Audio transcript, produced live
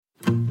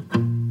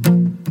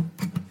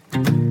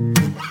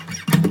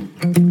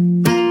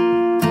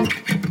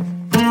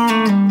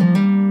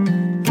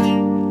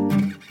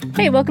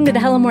welcome to the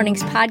Hello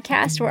Mornings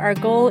podcast, where our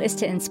goal is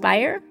to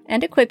inspire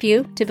and equip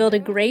you to build a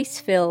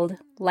grace-filled,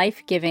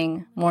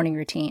 life-giving morning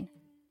routine.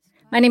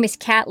 My name is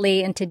Kat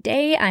Lee, and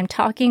today I'm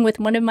talking with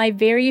one of my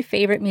very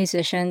favorite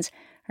musicians.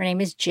 Her name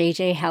is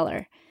JJ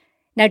Heller.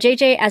 Now,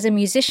 JJ, as a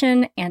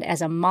musician and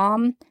as a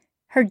mom,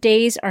 her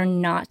days are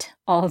not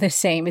all the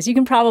same, as you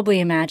can probably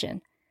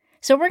imagine.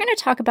 So we're going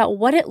to talk about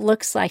what it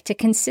looks like to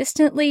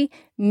consistently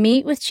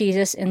meet with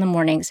Jesus in the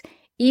mornings,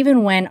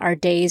 even when our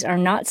days are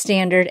not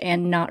standard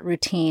and not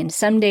routine.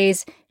 Some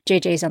days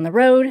JJ's on the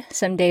road,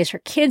 some days her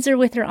kids are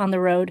with her on the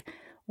road.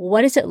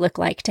 What does it look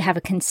like to have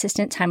a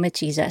consistent time with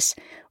Jesus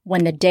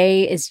when the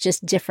day is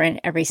just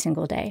different every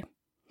single day?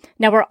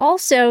 Now, we're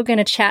also going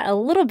to chat a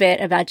little bit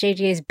about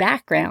JJ's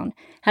background,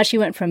 how she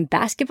went from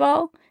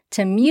basketball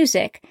to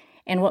music,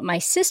 and what my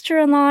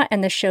sister-in-law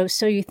and the show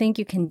So You Think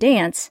You Can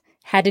Dance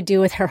had to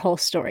do with her whole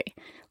story.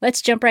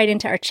 Let's jump right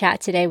into our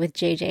chat today with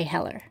JJ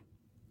Heller.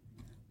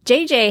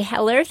 JJ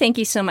Heller, thank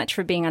you so much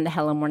for being on the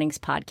Hello Mornings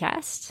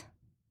podcast.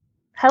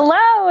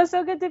 Hello, it's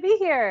so good to be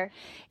here.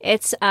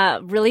 It's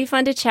really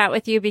fun to chat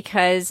with you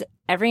because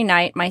every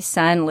night my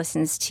son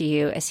listens to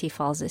you as he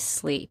falls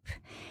asleep.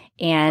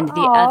 And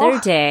the other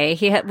day,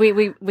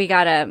 we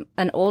got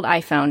an old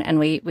iPhone and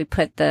we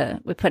put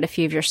a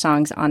few of your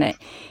songs on it,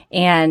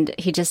 and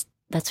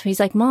he's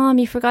like, Mom,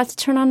 you forgot to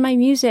turn on my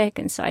music.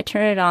 And so I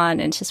turn it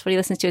on, and it's just what he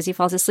listens to as he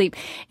falls asleep.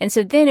 And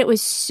so then it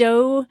was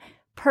so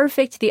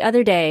perfect the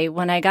other day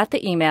when I got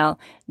the email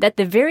that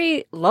the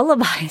very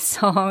lullaby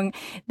song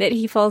that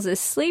he falls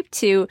asleep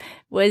to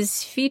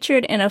was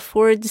featured in a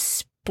Ford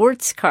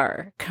sports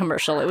car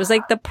commercial. It was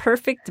like the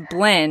perfect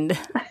blend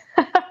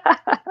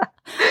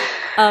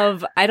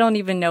of, I don't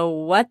even know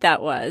what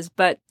that was,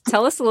 but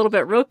tell us a little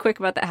bit real quick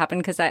about that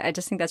happened, because I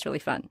just think that's really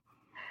fun.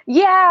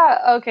 Yeah.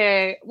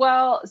 Okay.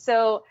 Well,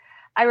 so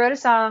I wrote a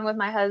song with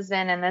my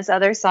husband and this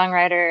other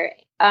songwriter,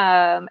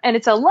 and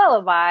it's a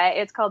lullaby.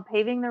 It's called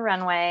Paving the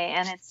Runway,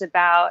 and it's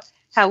about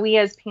how we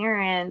as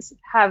parents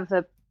have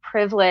the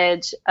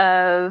privilege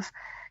of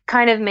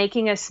kind of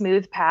making a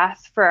smooth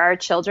path for our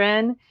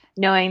children,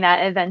 knowing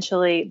that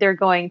eventually they're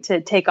going to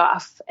take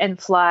off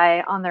and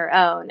fly on their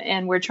own.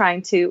 And we're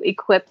trying to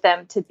equip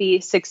them to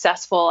be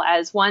successful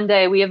as one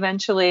day we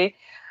eventually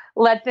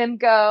let them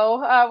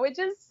go, which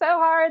is so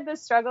hard, the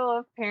struggle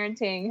of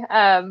parenting.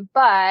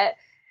 But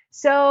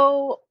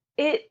so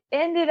it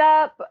ended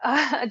up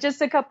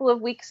just a couple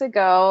of weeks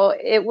ago,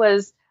 it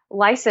was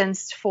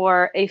licensed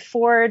for a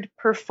Ford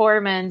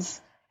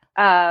Performance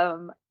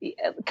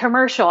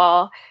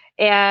commercial.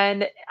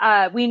 And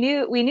we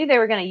knew they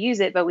were going to use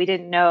it, but we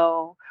didn't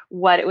know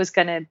what it was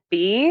going to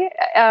be.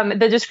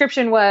 The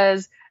description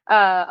was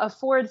a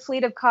Ford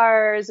fleet of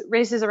cars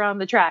races around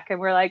the track. And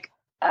we're like,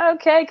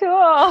 okay,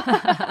 cool.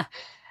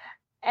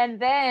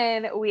 And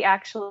then we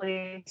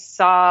actually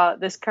saw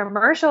this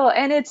commercial,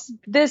 and it's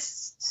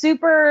this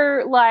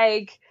super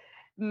like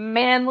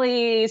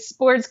manly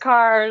sports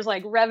cars,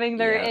 like revving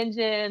their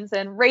engines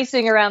and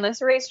racing around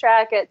this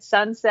racetrack at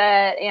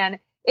sunset. And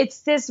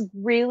it's this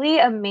really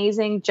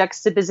amazing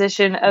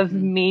juxtaposition of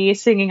me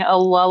singing a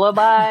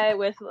lullaby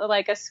with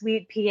like a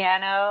sweet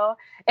piano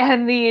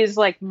and these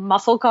like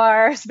muscle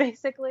cars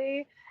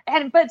basically.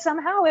 But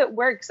somehow it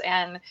works,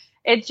 and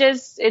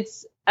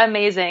it's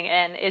amazing.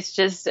 And it's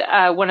just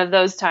one of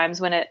those times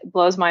when it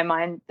blows my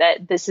mind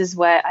that this is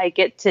what I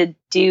get to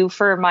do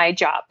for my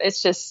job.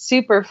 It's just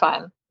super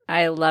fun.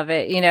 I love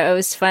it. You know, it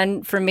was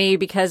fun for me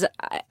because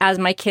as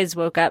my kids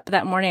woke up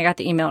that morning, I got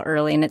the email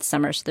early, and it's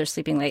summer, so they're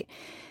sleeping late.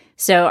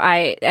 So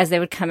as they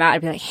would come out,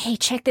 I'd be like, hey,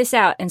 check this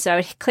out. And so I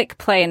would click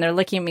play, and they're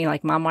looking at me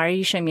like, Mom, why are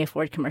you showing me a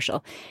Ford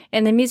commercial?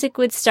 And the music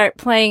would start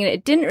playing.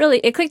 And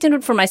it clicked in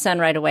for my son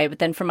right away. But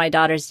then for my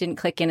daughters, it didn't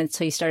click in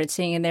until you started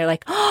singing. And they're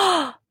like,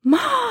 oh,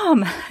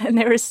 Mom. And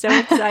they were so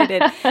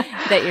excited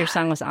that your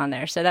song was on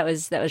there. So that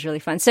was really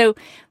fun. So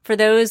for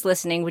those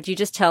listening, would you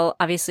just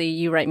obviously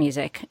you write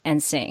music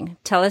and sing.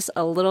 Tell us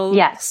a little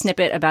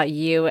snippet about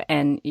you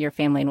and your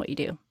family and what you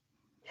do.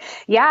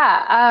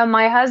 Yeah,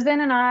 my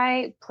husband and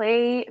I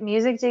play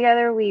music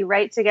together. We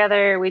write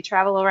together. We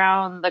travel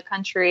around the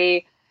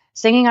country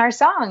singing our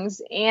songs.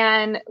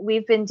 And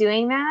we've been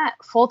doing that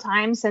full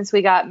time since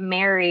we got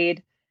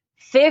married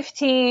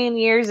 15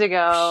 years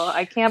ago.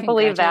 I can't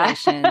believe that.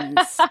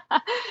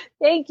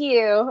 Thank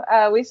you.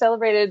 We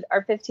celebrated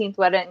our 15th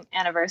wedding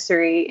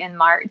anniversary in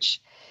March.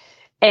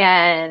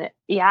 And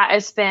yeah,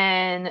 it's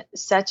been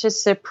such a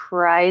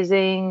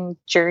surprising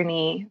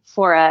journey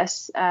for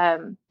us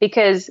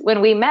because when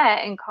we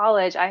met in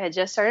college, I had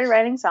just started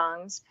writing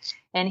songs,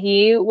 and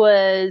he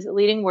was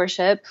leading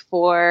worship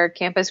for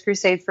Campus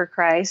Crusade for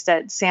Christ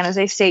at San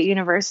Jose State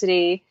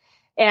University.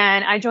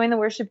 And I joined the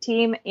worship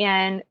team,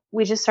 and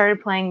we just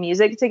started playing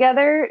music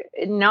together,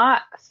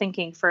 not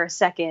thinking for a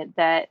second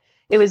that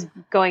it was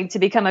going to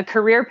become a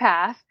career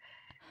path.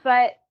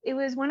 But it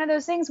was one of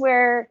those things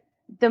where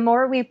the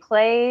more we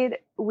played,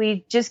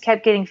 we just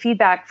kept getting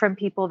feedback from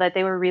people that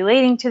they were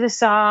relating to the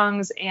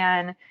songs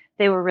and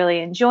they were really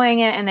enjoying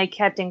it, and they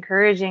kept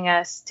encouraging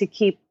us to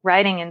keep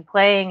writing and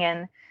playing.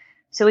 And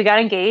so we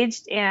got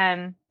engaged,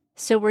 and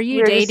So were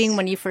you dating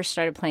when you first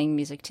started playing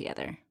music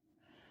together?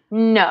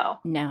 No.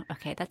 No.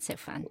 Okay, that's so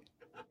fun.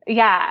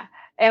 Yeah.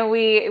 And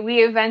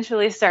we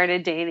eventually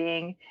started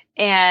dating,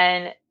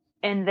 and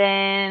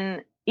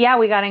then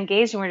we got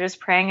engaged, and we're just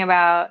praying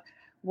about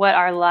what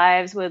our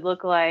lives would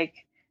look like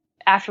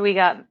after we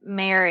got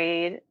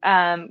married.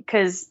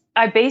 Cause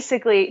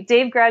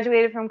Dave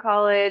graduated from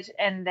college,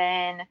 and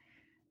then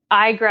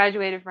I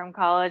graduated from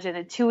college, and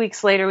then 2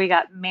 weeks later we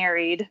got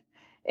married.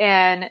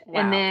 And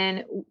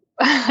then,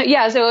 so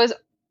it was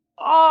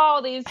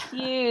all these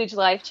huge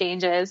life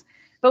changes,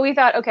 but we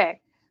thought, okay,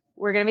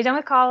 we're going to be done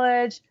with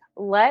college.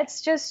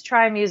 Let's just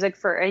try music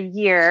for a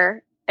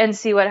year and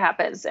see what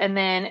happens. And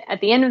then at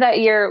the end of that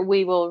year,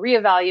 we will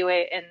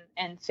reevaluate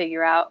and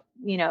figure out,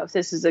 if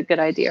this is a good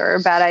idea or a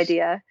bad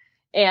idea.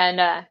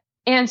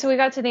 And so we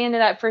got to the end of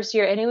that first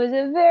year, and it was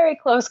a very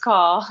close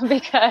call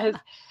because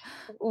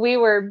we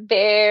were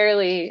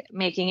barely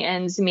making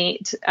ends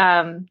meet.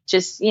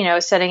 Just,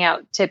 setting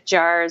out tip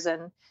jars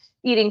and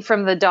eating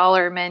from the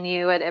dollar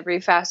menu at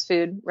every fast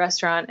food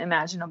restaurant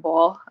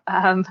imaginable.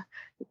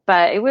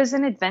 But it was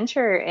an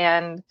adventure,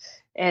 and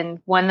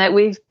one that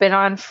we've been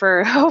on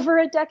for over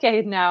a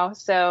decade now.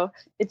 So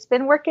it's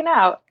been working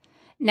out.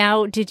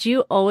 Now, did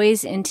you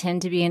always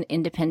intend to be an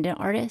independent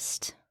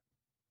artist?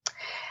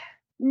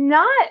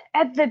 Not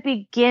at the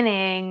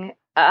beginning.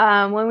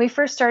 When we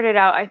first started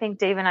out, I think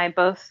Dave and I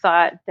both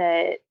thought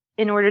that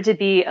in order to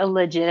be a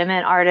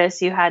legitimate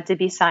artist, you had to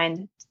be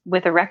signed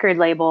with a record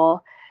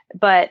label.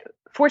 But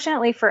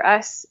fortunately for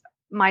us,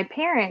 my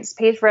parents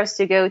paid for us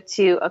to go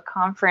to a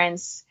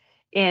conference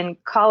in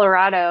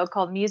Colorado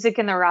called Music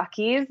in the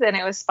Rockies, and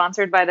it was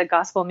sponsored by the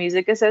Gospel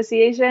Music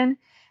Association.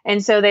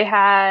 And so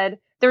there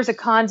was a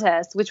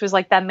contest, which was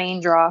like that main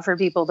draw for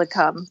people to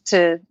come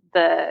to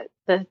the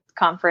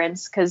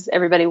conference because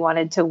everybody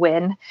wanted to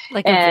win.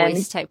 Like a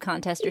voice type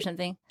contest or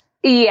something?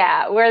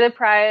 Yeah, where the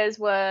prize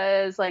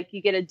was like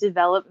you get a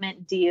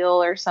development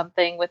deal or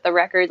something with the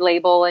record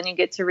label, and you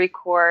get to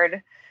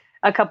record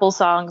a couple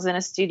songs in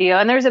a studio.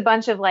 And there's a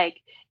bunch of like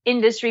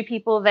industry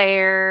people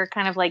there,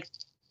 kind of like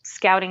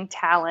scouting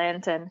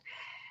talent.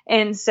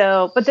 And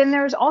so, but then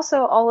there's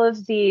also all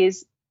of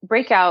these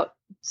breakout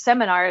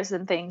seminars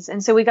and things.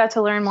 And so we got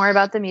to learn more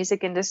about the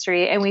music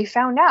industry, and we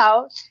found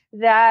out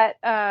that,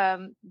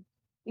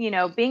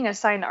 being a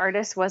signed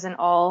artist wasn't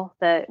all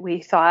that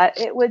we thought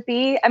it would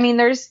be. I mean,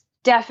 there's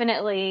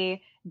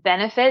definitely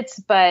benefits,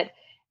 but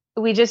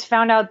we just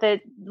found out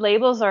that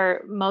labels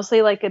are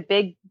mostly like a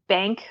big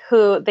bank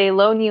who they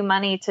loan you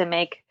money to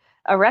make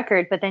a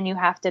record, but then you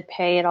have to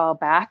pay it all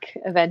back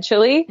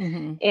eventually.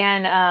 Mm-hmm.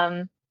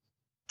 And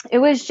it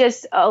was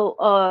just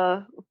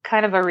a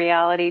kind of a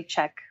reality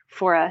check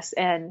for us.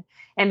 And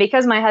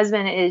because my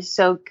husband is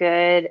so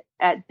good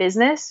at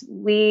business,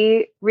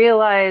 we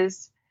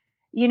realized,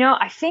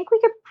 I think we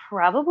could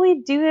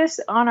probably do this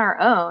on our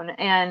own.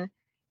 And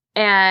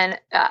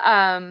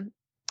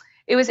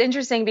it was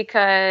interesting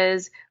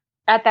because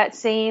at that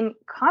same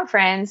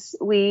conference,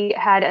 we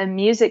had a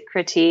music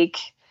critique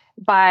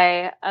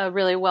by a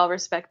really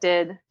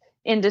well-respected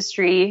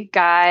industry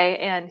guy,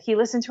 and he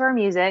listened to our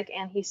music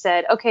and he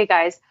said, okay,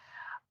 guys,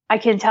 I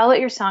can tell that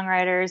you're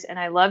songwriters and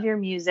I love your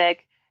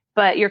music,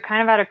 but you're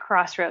kind of at a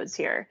crossroads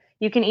here.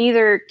 You can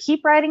either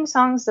keep writing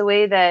songs the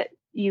way that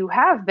you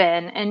have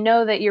been and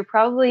know that you're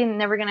probably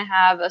never going to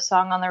have a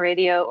song on the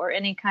radio or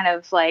any kind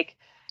of like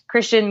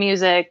Christian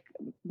music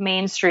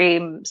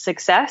mainstream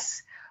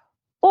success,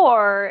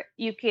 or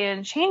you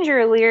can change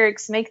your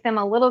lyrics, make them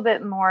a little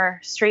bit more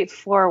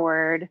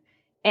straightforward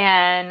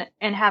and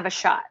have a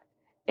shot.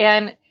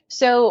 And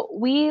so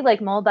we like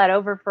mulled that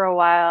over for a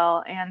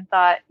while and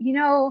thought,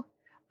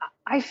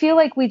 I feel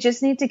like we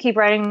just need to keep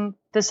writing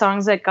the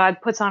songs that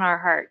God puts on our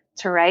heart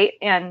to write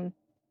and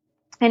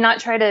not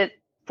try to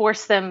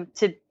force them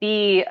to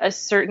be a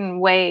certain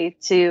way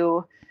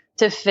to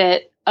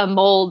fit a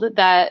mold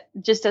that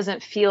just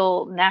doesn't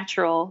feel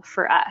natural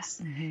for us.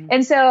 Mm-hmm.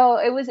 And so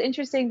it was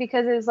interesting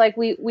because it was like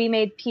we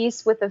made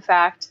peace with the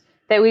fact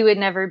that we would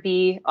never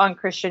be on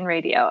Christian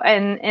radio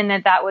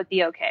and that would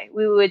be okay.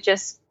 We would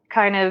just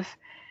kind of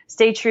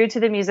stay true to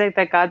the music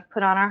that God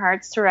put on our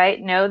hearts to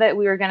write, know that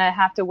we were going to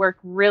have to work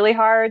really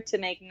hard to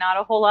make not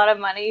a whole lot of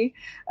money.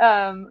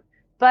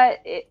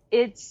 But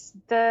it's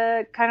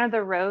the kind of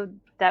the road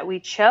that we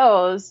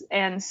chose.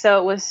 And so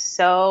it was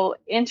so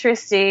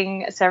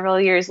interesting several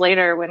years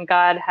later when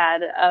God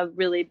had a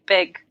really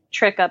big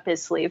trick up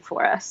his sleeve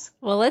for us.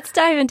 Well, let's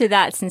dive into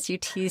that since you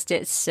teased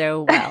it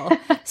so well.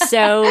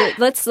 So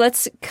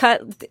let's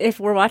cut. If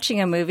we're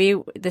watching a movie,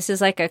 this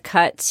is like a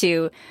cut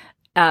to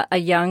a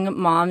young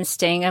mom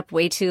staying up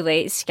way too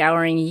late,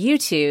 scouring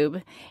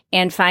YouTube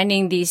and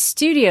finding these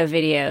studio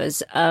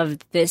videos of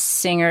this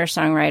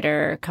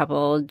singer-songwriter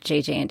couple,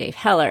 JJ and Dave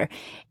Heller.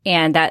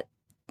 And that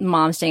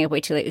mom staying up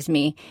way too late was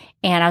me.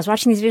 And I was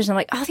watching these videos and I'm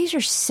like, oh, these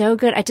are so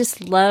good. I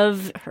just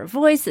love her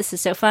voice. This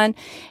is so fun.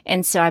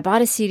 And so I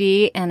bought a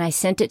CD and I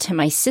sent it to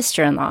my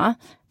sister-in-law,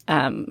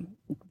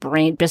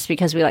 just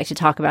because we like to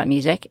talk about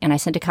music. And I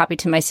sent a copy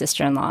to my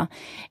sister-in-law.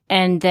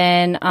 And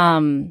then,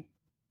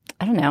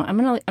 I don't know, I'm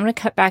going to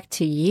cut back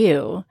to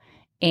you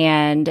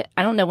And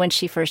I don't know when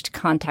she first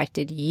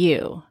contacted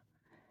you.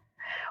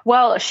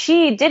 Well,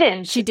 she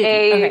didn't. She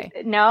didn't.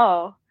 Okay.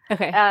 No.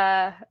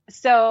 Okay.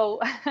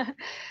 So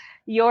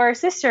your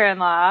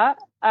sister-in-law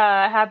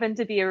happened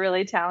to be a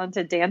really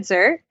talented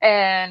dancer.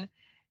 And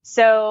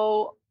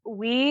so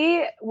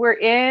we were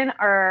in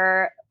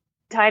our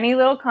tiny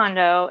little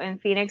condo in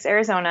Phoenix,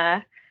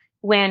 Arizona,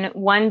 when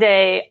one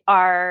day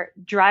our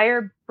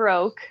dryer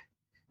broke.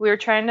 We were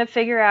trying to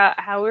figure out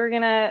how we were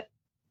going to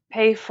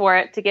pay for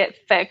it to get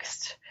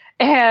fixed.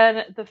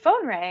 And the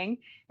phone rang.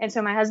 And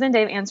so my husband,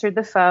 Dave, answered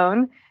the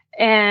phone,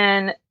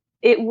 and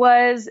it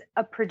was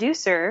a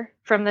producer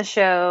from the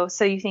show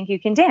So You Think You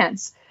Can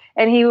Dance.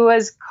 And he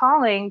was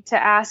calling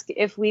to ask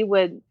if we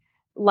would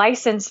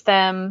license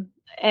them,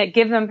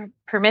 give them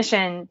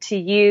permission to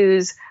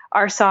use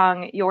our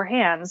song Your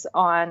Hands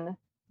on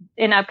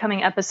an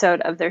upcoming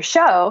episode of their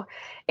show.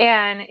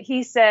 And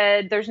he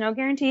said, there's no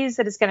guarantees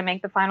that it's going to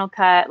make the final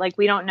cut. Like,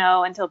 we don't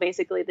know until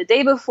basically the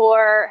day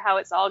before how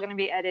it's all going to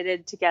be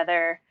edited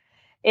together.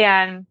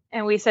 And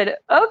we said,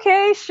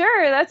 okay,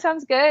 sure, that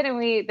sounds good. And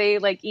they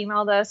like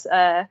emailed us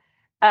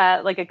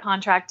like a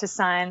contract to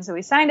sign. So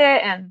we signed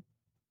it,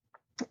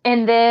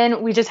 and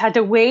then we just had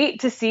to wait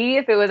to see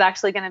if it was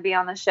actually going to be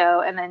on the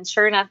show. And then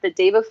sure enough, the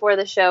day before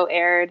the show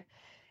aired,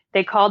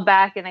 they called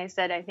back and they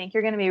said, I think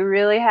you're going to be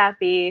really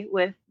happy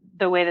with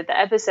the way that the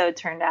episode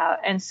turned out.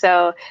 And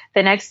so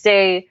the next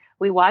day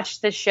we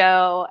watched the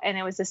show, and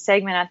it was a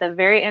segment at the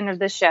very end of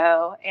the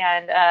show.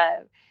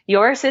 And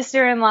your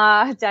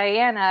sister-in-law,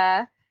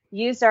 Diana,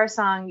 used our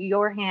song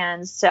Your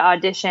Hands to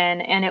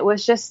audition. And it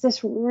was just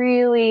this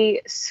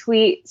really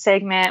sweet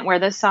segment where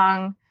the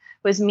song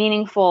was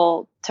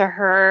meaningful to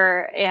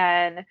her.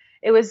 And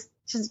it was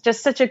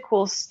just such a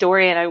cool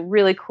story and a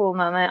really cool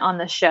moment on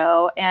the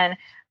show. And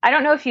I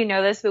don't know if you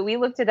know this, but we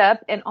looked it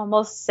up, and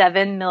almost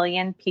 7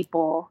 million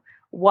people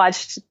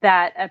watched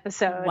that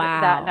episode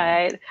that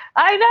night.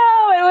 I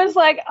know. It was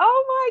like,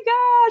 oh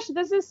my gosh,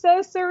 this is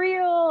so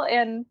surreal.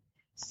 And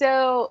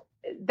so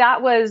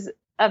that was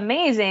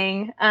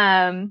amazing.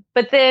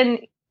 But then,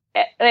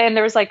 and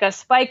there was like a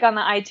spike on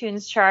the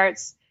iTunes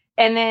charts,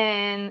 and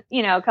then,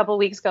 a couple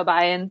weeks go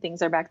by and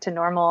things are back to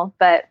normal.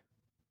 But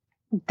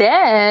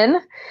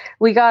then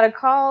we got a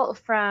call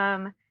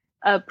from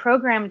a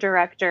program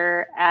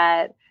director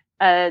at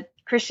a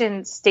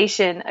Christian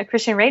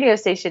radio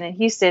station in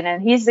Houston.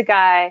 And he's the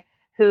guy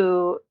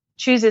who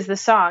chooses the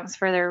songs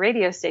for their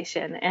radio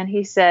station. And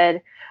he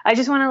said, I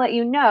just want to let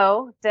you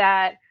know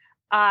that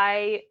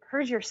I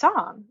heard your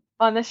song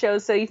on the show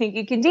So You Think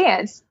You Can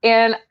Dance.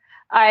 And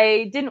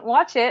I didn't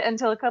watch it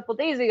until a couple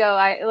days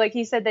ago.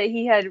 He said that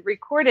he had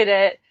recorded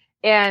it,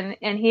 and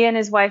he and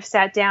his wife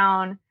sat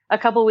down a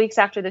couple weeks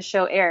after the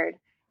show aired,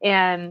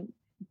 and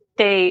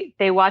they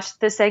watched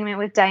the segment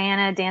with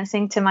Diana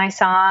dancing to my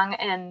song,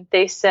 and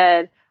they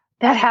said,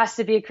 that has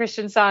to be a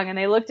Christian song. And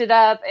they looked it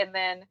up, and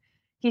then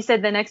he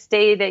said the next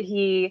day that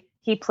he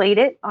played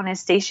it on his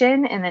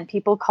station, and then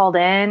people called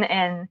in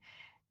and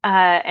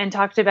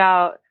talked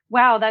about,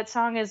 wow, that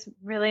song is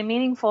really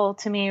meaningful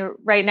to me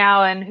right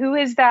now. And who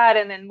is that?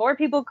 And then more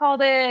people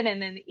called in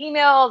and then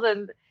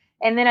emailed.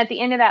 And then at the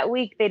end of that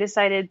week, they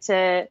decided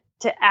to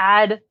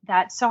add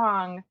that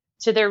song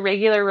to their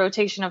regular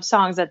rotation of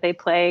songs that they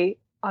play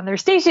on their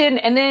station.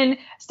 And then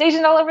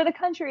stations all over the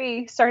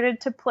country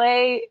started to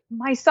play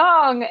my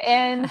song.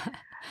 And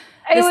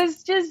it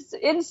was just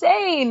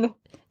insane.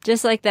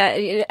 Just like that,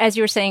 as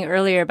you were saying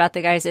earlier about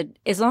the guys, that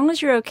as long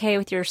as you're okay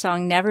with your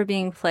song never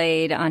being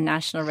played on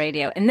national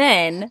radio, and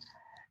then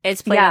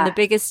it's played on the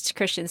biggest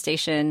Christian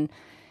station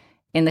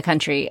in the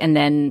country, and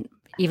then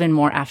even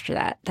more after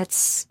that.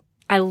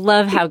 I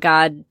love how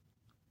God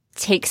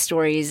takes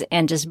stories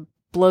and just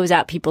blows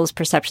out people's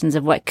perceptions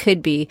of what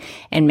could be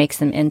and makes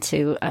them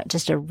into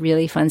just a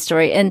really fun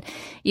story. And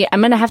yeah,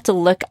 I'm going to have to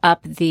look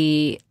up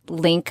the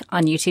link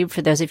on YouTube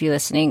for those of you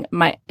listening.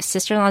 My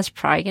sister-in-law is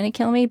probably going to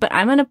kill me, but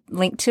I'm going to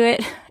link to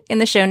it in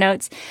the show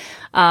notes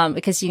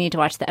because you need to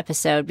watch the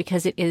episode,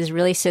 because it is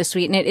really so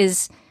sweet. And it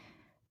is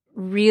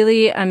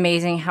really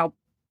amazing how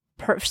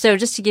so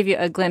just to give you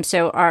a glimpse,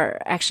 so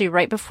actually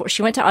right before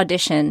she went to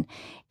audition,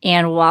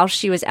 and while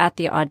she was at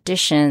the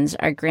auditions,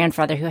 our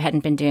grandfather, who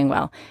hadn't been doing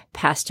well,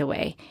 passed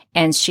away,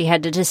 and she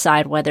had to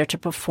decide whether to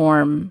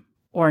perform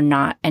or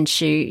not. And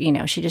she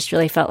just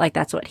really felt like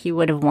that's what he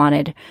would have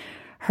wanted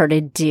her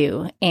to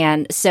do.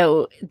 And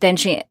so then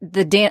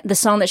the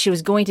song that she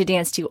was going to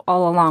dance to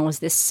all along was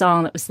this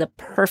song that was the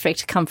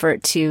perfect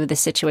comfort to the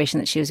situation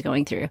that she was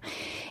going through.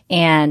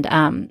 And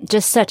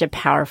just such a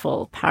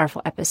powerful,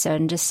 powerful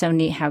episode, and just so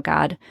neat how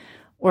God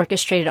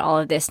orchestrated all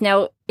of this.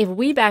 Now, if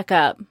we back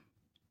up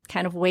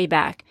kind of way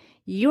back,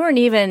 you weren't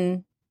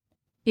even,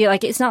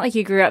 it's not like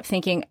you grew up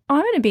thinking, oh,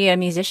 I'm going to be a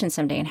musician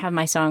someday and have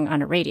my song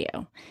on a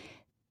radio.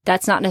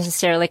 That's not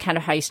necessarily kind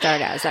of how you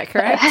started out. Is that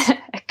correct?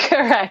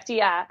 Correct.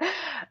 Yeah.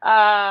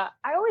 I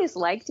always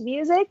liked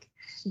music,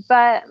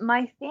 but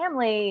my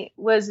family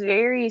was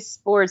very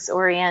sports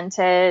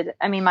oriented.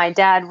 I mean, my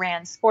dad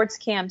ran sports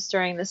camps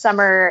during the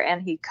summer,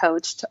 and he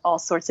coached all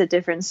sorts of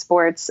different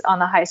sports on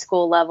the high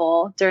school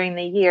level during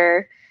the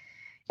year.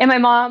 And my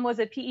mom was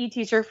a PE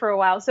teacher for a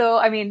while. So,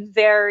 I mean,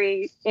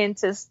 very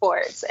into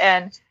sports.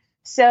 And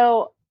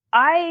so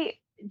I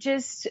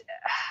just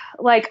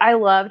I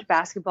loved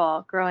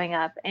basketball growing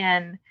up.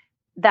 And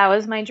that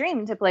was my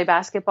dream, to play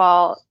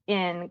basketball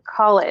in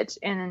college.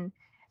 And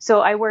so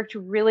I worked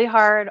really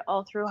hard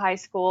all through high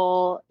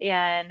school,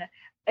 and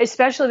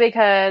especially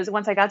because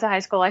once I got to high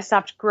school, I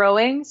stopped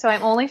growing. So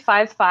I'm only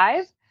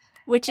 5'5".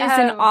 Which is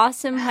an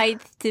awesome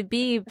height to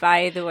be,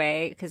 by the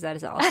way, because that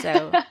is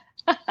also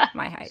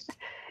my height.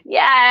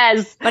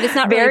 Yes. But it's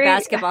not really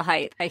basketball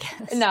height, I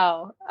guess.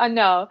 No.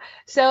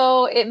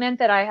 So it meant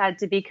that I had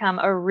to become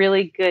a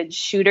really good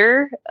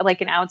shooter,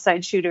 like an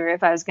outside shooter,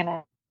 if I was going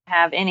to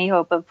have any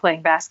hope of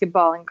playing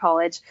basketball in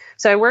college.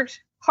 So I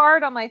worked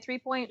hard on my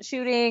 3-point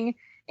shooting,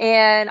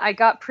 and I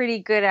got pretty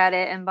good at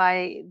it. And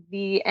by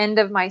the end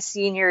of my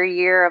senior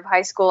year of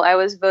high school, I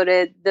was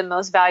voted the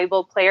most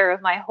valuable player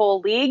of my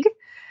whole league,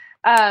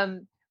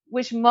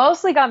 which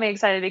mostly got me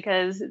excited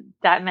because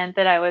that meant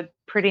that I would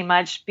pretty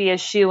much be a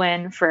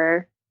shoo-in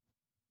for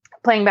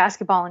playing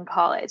basketball in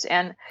college.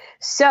 And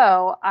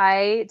so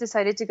I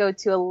decided to go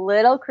to a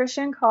little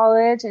Christian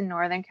college in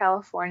Northern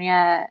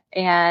California,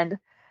 and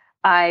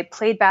I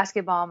played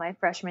basketball my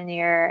freshman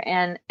year.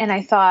 And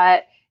I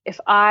thought, if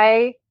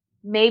I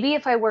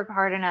work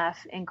hard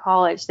enough in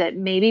college, that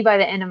maybe by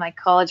the end of my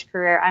college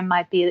career, I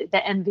might be the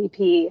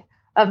MVP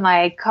of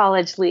my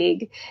college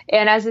league.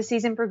 And as the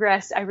season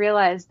progressed, I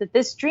realized that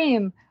this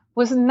dream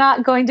was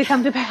not going to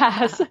come to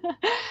pass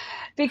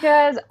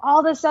because all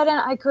of a sudden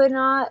I could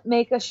not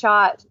make a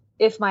shot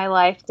if my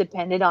life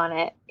depended on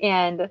it.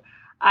 And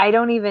I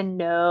don't even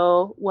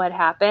know what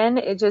happened.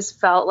 It just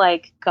felt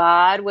like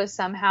God was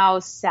somehow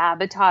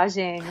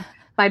sabotaging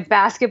my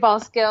basketball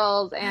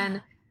skills.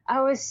 And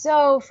I was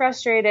so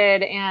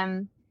frustrated.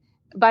 And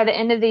by the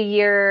end of the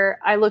year,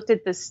 I looked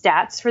at the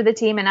stats for the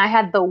team, and I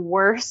had the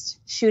worst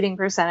shooting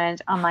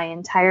percentage on my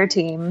entire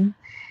team.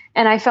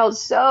 And I felt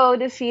so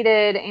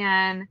defeated,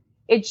 and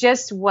it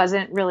just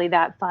wasn't really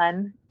that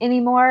fun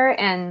anymore.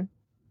 And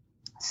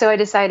so I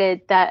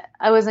decided that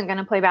I wasn't going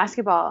to play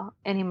basketball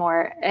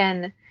anymore.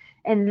 And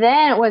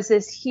then it was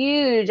this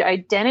huge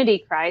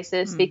identity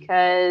crisis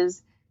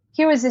because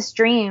here was this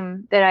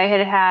dream that I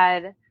had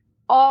had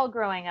all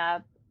growing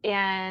up.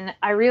 And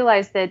I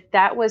realized that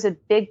that was a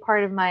big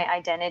part of my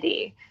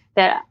identity,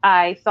 that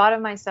I thought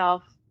of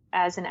myself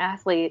as an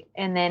athlete.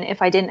 And then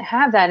if I didn't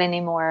have that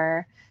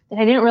anymore, then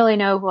I didn't really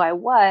know who I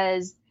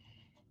was.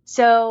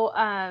 So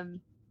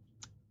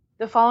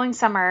the following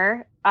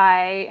summer,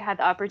 I had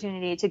the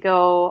opportunity to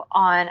go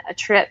on a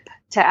trip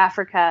to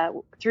Africa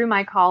through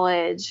my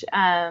college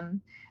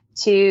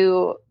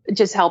to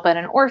just help at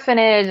an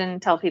orphanage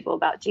and tell people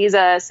about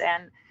Jesus.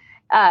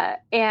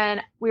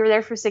 And we were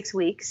there for 6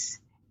 weeks.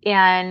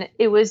 And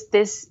it was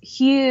this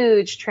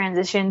huge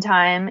transition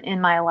time in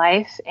my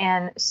life.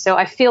 And so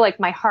I feel like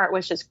my heart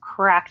was just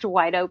cracked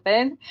wide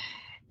open.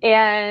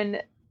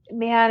 And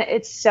man,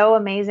 it's so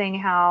amazing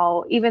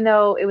how, even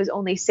though it was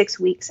only 6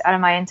 weeks out of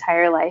my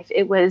entire life,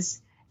 it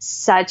was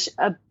such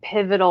a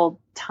pivotal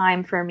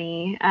time for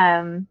me.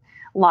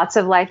 Lots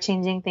of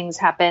life-changing things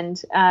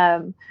happened.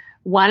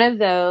 One of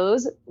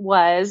those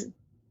was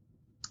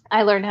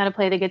I learned how to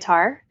play the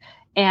guitar.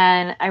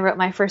 And I wrote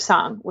my first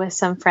song with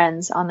some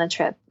friends on the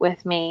trip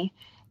with me.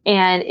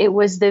 And it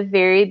was the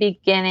very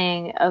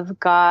beginning of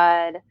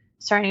God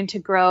starting to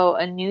grow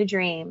a new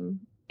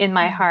dream in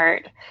my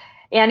heart.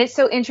 And it's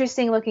so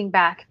interesting looking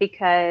back,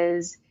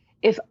 because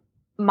if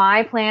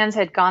my plans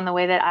had gone the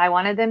way that I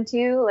wanted them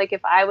to, like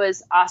if I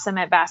was awesome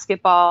at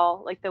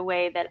basketball, like the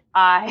way that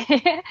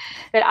I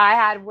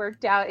had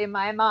worked out in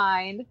my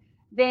mind,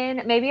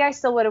 then maybe I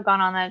still would have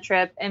gone on that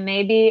trip, and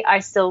maybe I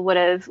still would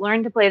have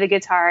learned to play the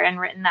guitar and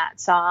written that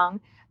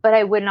song, but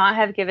I would not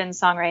have given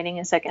songwriting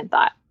a second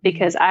thought,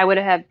 because I would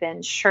have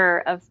been sure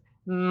of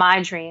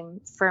my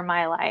dream for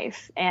my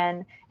life.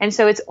 And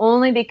so it's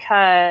only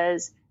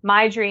because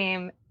my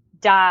dream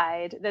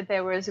died that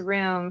there was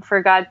room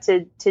for God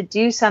to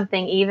do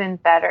something even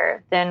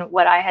better than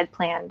what I had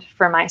planned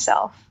for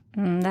myself.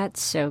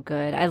 That's so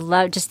good. I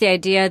love just the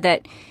idea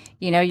that,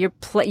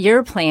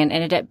 your plan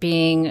ended up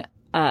being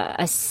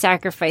a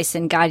sacrifice,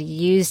 and God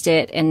used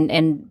it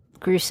and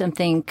grew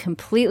something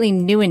completely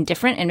new and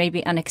different and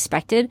maybe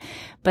unexpected,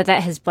 but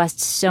that has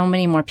blessed so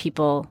many more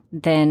people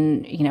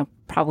than,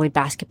 probably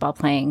basketball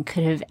playing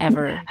could have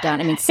ever done.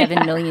 I mean,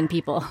 7 million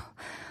people.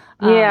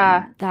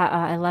 Yeah.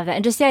 I love that.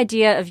 And just the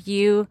idea of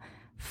you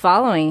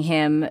following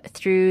him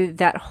through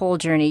that whole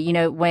journey.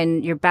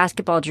 When your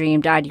basketball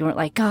dream died, you weren't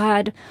like,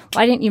 God,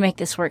 why didn't you make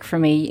this work for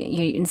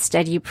me?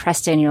 Instead, you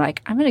pressed in. You're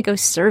like, I'm going to go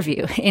serve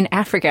you in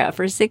Africa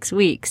for 6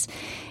 weeks.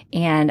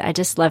 And I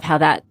just love how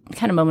that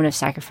kind of moment of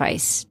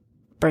sacrifice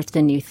birthed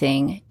a new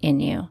thing in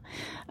you.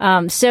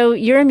 So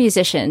you're a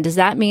musician. Does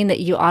that mean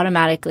that you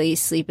automatically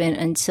sleep in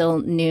until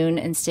noon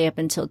and stay up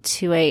until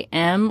 2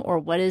 a.m.? Or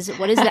what is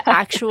the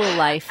actual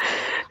life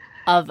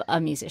of a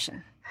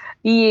musician?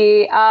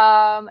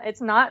 Yeah,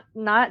 it's not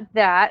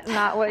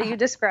what you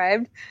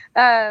described.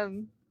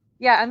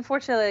 Yeah,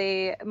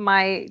 unfortunately,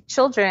 my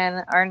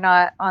children are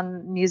not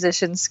on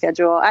musician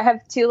schedule. I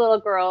have two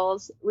little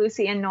girls,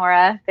 Lucy and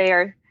Nora. They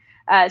are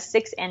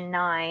 6 and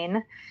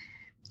 9.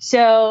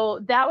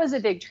 So that was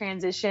a big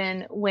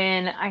transition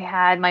when I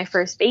had my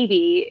first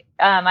baby.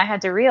 I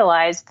had to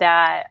realize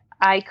that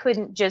I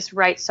couldn't just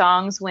write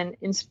songs when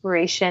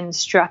inspiration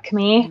struck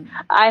me.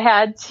 I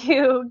had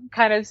to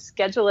kind of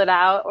schedule it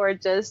out or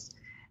just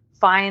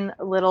find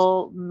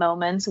little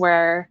moments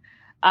where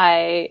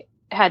I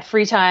had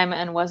free time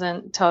and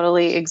wasn't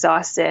totally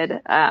exhausted.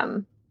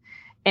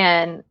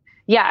 And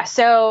yeah,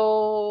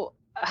 so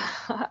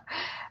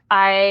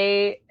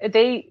they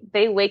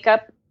wake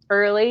up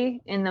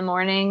early in the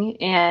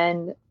morning,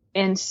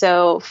 and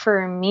so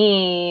for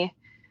me,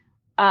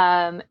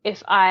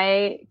 if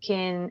I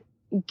can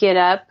get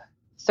up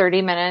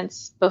 30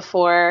 minutes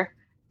before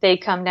they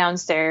come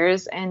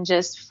downstairs and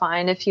just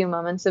find a few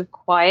moments of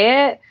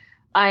quiet,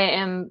 I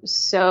am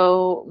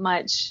so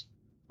much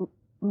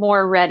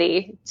more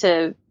ready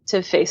to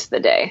face the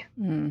day.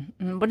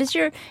 Mm-hmm. What is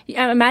I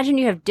imagine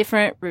you have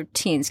different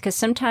routines, because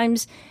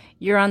sometimes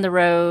you're on the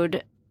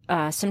road,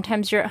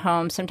 sometimes you're at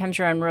home, sometimes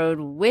you're on road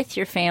with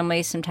your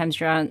family,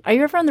 sometimes are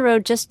you ever on the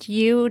road just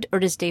you, or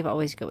does Dave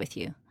always go with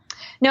you?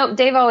 No,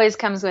 Dave always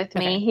comes with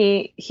me.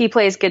 Okay. He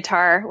plays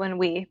guitar when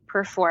we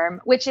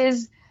perform, which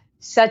is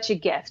such a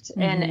gift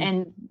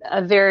and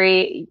a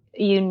very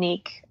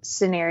unique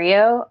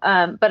scenario.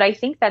 But I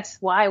think that's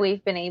why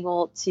we've been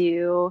able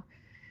to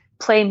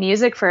play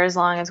music for as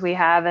long as we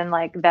have, and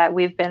like that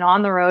we've been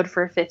on the road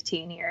for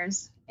 15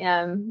 years.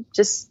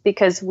 Just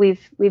because we've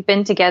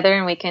been together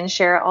and we can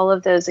share all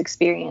of those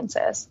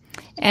experiences.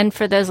 And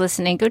for those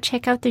listening, go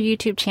check out their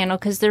YouTube channel,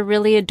 because they're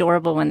really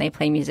adorable when they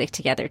play music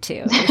together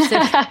too.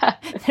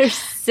 They're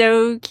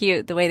so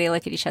cute the way they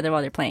look at each other while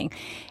they're playing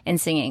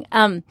and singing.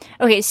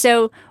 Okay,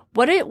 so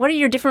what are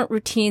your different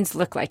routines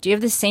look like? Do you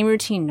have the same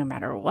routine no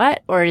matter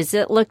what, or does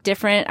it look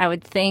different? I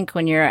would think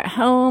when you're at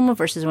home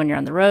versus when you're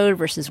on the road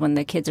versus when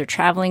the kids are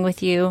traveling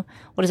with you.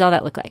 What does all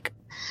that look like?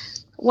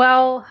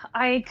 Well,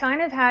 I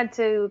kind of had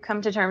to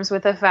come to terms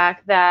with the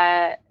fact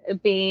that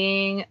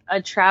being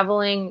a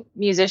traveling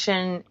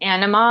musician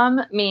and a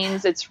mom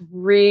means it's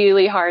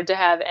really hard to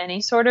have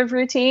any sort of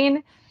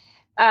routine.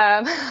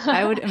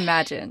 I would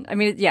imagine. I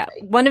mean, yeah,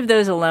 one of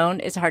those alone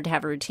is hard to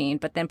have a routine,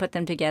 but then put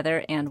them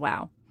together and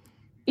wow.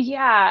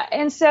 Yeah.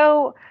 And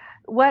so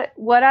what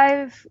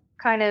I've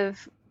kind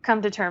of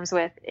come to terms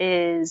with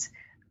is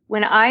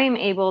when I am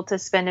able to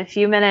spend a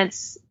few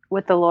minutes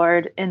with the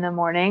Lord in the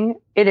morning,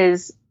 it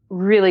is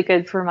really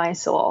good for my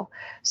soul.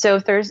 So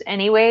if there's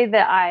any way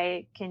that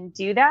I can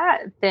do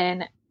that,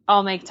 then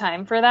I'll make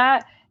time for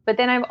that. But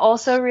then I've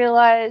also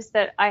realized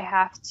that I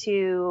have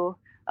to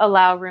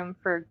allow room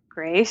for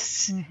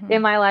grace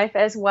in my life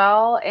as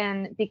well.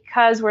 And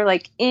because we're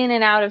like in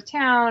and out of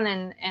town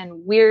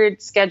and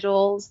weird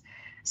schedules,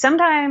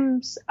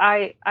 sometimes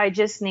I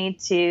just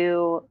need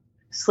to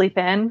sleep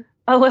in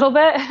a little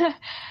bit.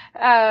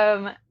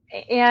 And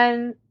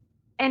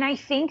I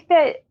think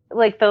that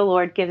like the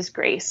Lord gives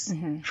grace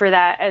for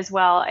that as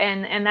well.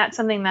 And that's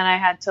something that I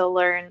had to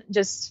learn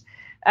just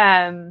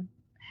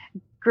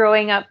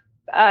growing up,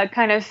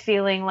 kind of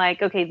feeling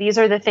like, okay, these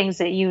are the things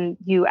that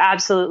you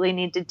absolutely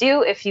need to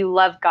do if you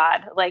love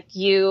God. Like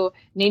you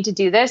need to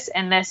do this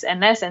and this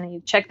and this, and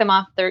you check them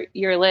off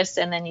your list,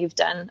 and then you've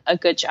done a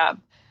good job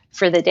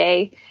for the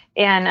day.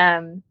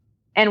 And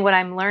what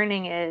I'm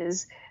learning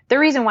is the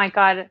reason why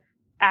God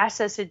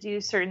asks us to do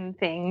certain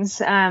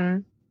things,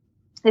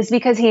 is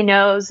because he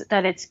knows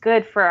that it's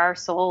good for our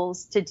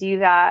souls to do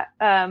that.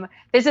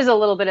 This is a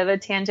little bit of a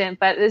tangent,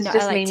 but this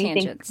just made me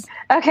think.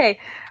 Okay.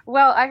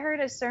 Well, I heard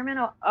a sermon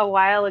a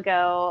while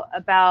ago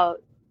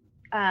about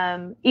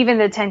even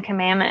the 10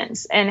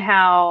 Commandments, and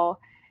how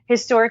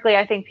historically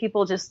I think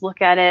people just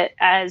look at it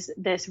as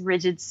this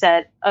rigid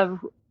set of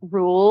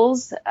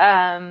rules,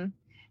 and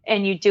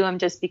you do them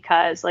just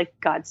because like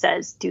God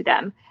says do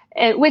them,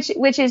 and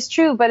which is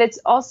true, but it's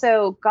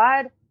also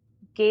God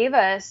gave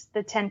us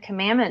the 10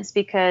 Commandments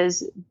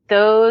because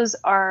those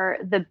are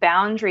the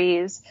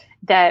boundaries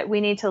that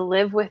we need to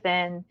live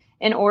within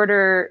in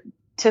order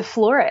to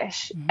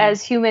flourish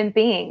as human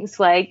beings.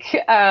 Like,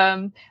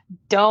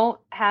 don't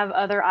have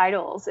other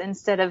idols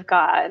instead of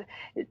God.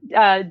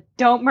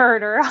 Don't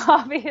murder,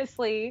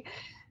 obviously.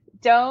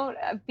 Don't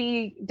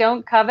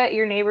covet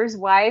your neighbor's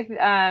wife.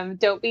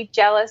 Don't be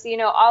jealous.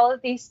 All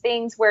of these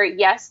things where,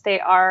 yes, they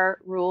are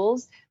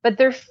rules, but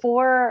they're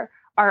for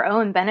our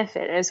own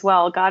benefit as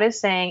well. God is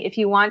saying, if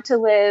you want to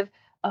live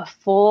a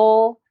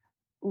full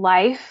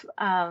life,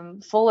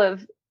 full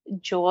of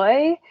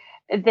joy,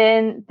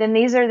 then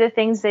these are the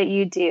things that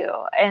you do.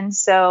 And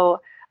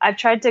so I've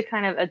tried to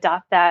kind of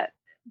adopt that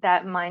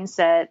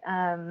mindset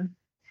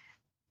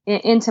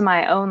into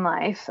my own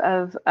life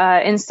of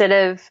instead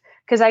of,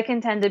 because I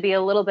can tend to be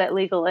a little bit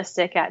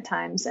legalistic at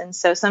times. And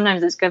so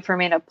sometimes it's good for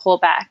me to pull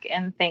back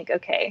and think,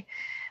 okay,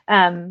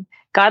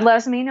 God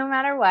loves me no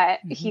matter what.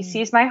 He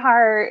sees my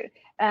heart.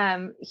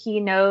 He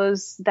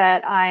knows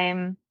that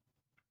I'm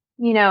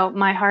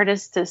my heart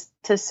is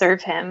to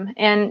serve him,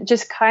 and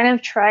just kind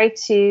of try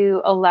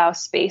to allow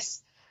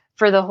space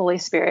for the Holy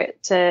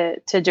Spirit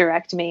to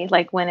direct me.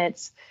 Like when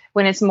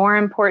it's more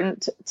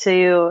important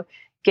to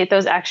get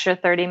those extra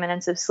 30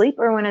 minutes of sleep,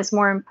 or when it's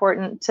more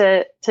important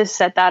to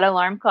set that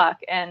alarm clock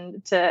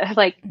and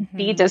to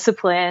be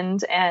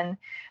disciplined and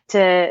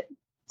to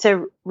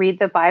read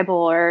the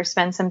Bible or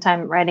spend some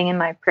time writing in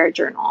my prayer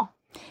journal.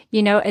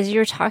 As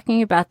you're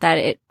talking about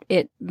that,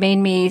 it made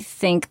me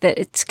think that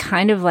it's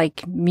kind of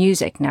like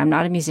music. Now, I'm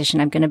not a musician.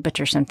 I'm going to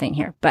butcher something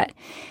here, but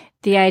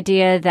the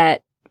idea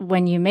that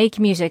when you make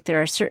music,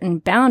 there are certain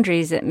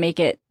boundaries that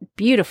make it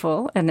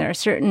beautiful, and there are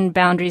certain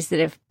boundaries that,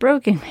 if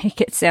broken, make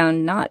it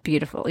sound not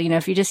beautiful.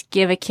 If you just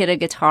give a kid a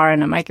guitar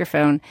and a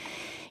microphone,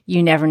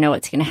 you never know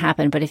what's going to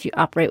happen. But if you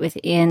operate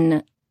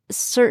within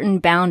certain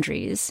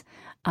boundaries,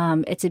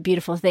 it's a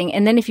beautiful thing.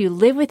 And then if you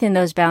live within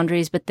those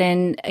boundaries, but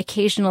then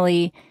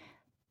occasionally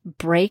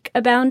break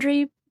a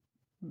boundary,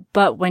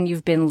 but when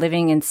you've been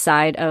living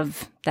inside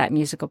of that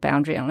musical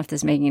boundary, I don't know if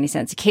this is making any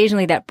sense,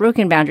 occasionally that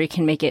broken boundary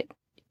can make it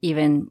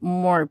even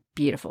more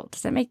beautiful.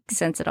 Does that make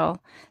sense at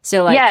all?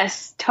 So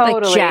yes,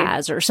 totally. Like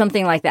jazz or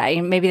something like that.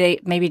 Maybe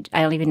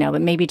I don't even know,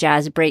 but maybe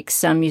jazz breaks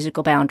some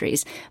musical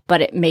boundaries,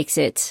 but it makes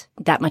it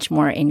that much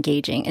more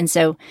engaging. And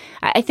so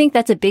I think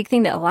that's a big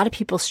thing that a lot of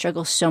people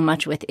struggle so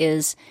much with,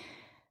 is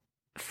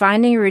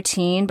finding a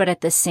routine, but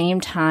at the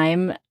same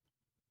time,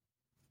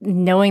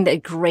 knowing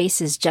that grace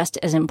is just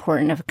as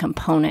important of a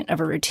component of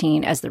a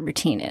routine as the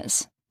routine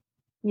is.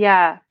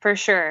 Yeah, for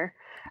sure.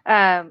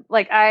 I'm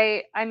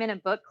in a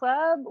book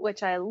club,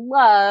 which I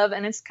love,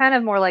 and it's kind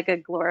of more like a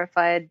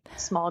glorified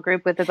small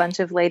group with a bunch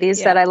of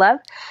ladies that I love.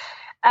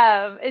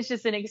 It's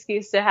just an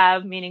excuse to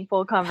have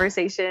meaningful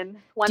conversation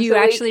once a week. Do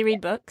you actually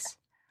read books?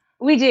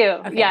 We do.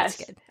 Okay, yes.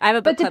 That's good. I have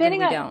a book club and we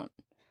don't.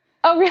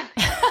 Oh, really?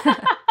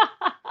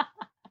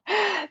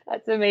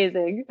 That's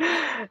amazing.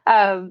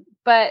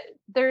 But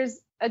there's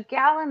a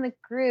gal in the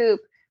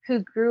group who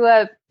grew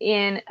up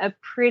in a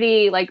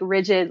pretty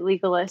rigid,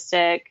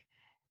 legalistic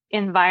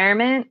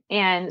environment.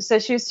 And so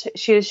she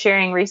was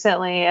sharing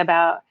recently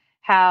about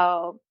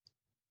how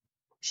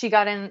she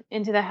got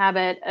into the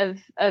habit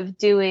of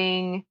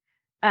doing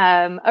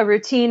a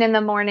routine in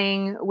the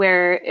morning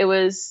where it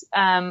was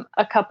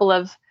a couple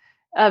of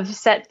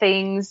set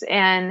things,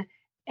 and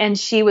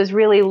she was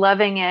really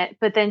loving it,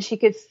 but then she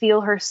could feel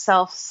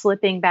herself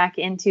slipping back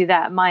into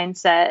that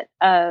mindset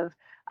of,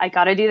 I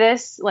got to do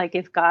this,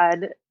 if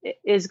God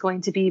is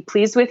going to be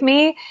pleased with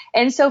me.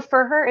 And so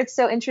for her, it's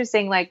so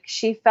interesting.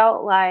 She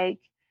felt like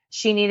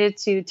she needed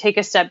to take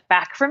a step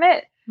back from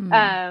it,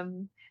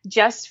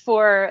 just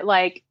for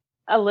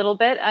a little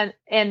bit,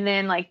 and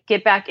then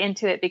get back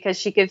into it, because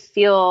she could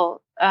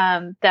feel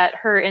that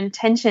her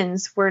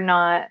intentions were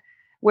not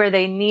where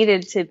they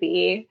needed to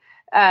be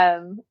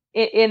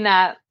in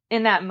that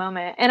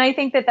moment. And I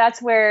think that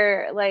that's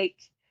where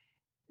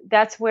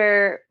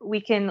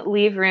we can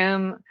leave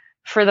room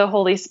for the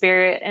Holy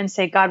Spirit and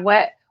say, God,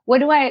 what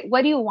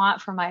do you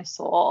want for my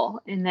soul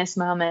in this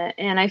moment?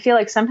 And I feel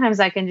like sometimes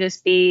I can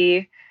just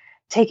be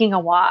taking a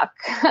walk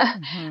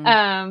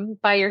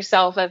by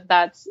yourself, if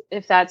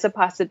that's a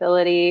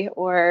possibility,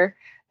 or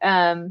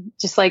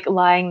just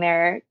lying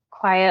there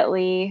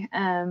quietly.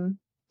 But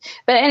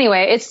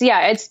anyway, it's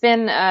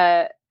been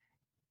a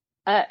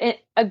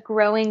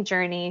growing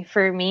journey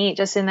for me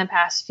just in the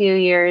past few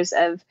years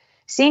of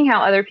seeing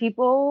how other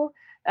people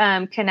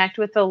connect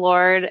with the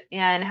Lord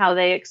and how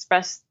they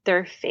express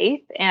their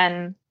faith,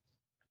 and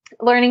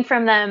learning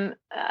from them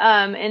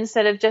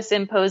instead of just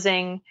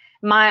imposing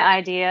my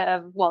idea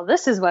of, well,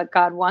 this is what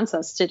God wants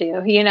us to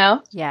do,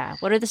 Yeah.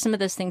 What are some of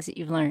those things that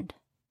you've learned?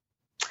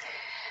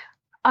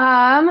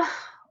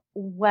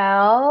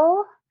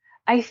 Well,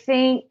 I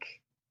think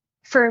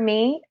for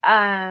me,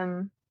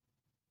 I've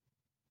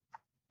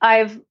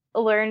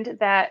learned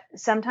that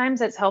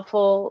sometimes it's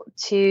helpful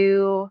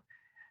to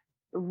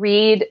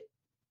read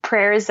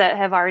prayers that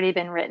have already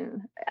been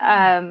written.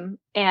 And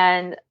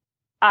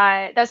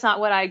that's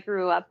not what I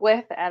grew up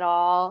with at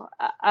all.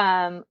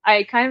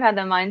 I kind of had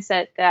the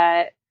mindset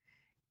that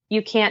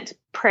you can't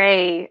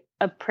pray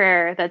a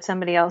prayer that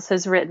somebody else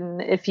has written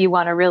if you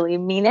want to really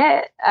mean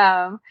it.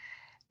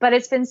 But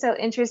it's been so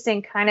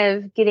interesting kind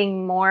of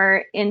getting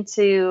more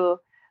into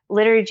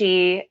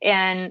liturgy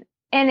and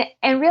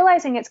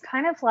realizing it's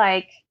kind of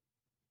like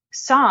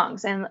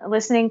songs and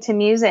listening to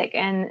music.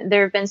 And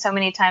there have been so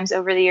many times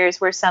over the years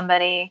where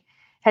somebody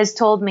has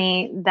told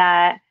me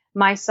that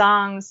my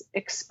songs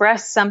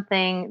express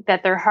something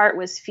that their heart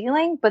was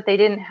feeling, but they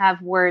didn't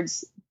have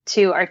words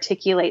to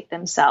articulate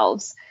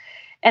themselves.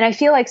 And I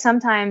feel like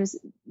sometimes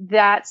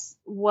that's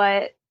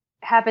what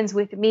happens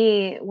with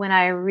me when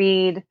I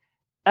read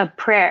a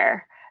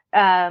prayer,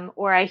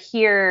 or I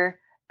hear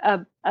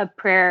a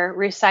prayer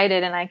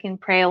recited, and I can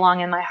pray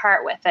along in my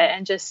heart with it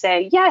and just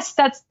say, yes,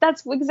 that's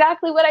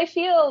exactly what I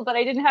feel, but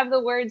I didn't have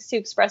the words to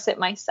express it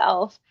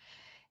myself.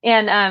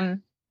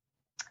 And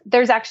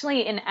there's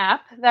actually an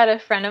app that a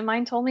friend of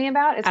mine told me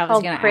about. It's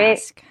called Pray.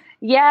 Ask.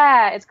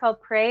 Yeah, it's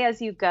called Pray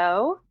As You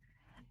Go.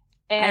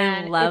 I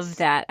And love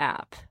that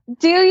app.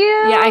 do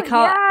you? Yeah, I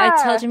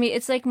tell Yeah. Jimmy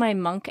it's like my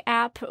monk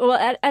app.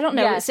 Well, I don't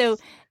know. So Yes.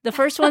 the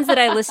first ones that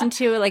I listened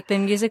to, like the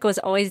music was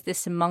always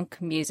this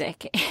monk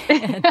music.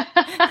 And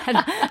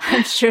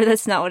I'm sure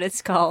that's not what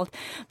it's called.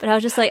 But I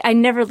was just like, I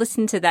never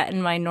listened to that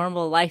in my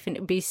normal life, and it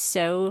would be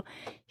so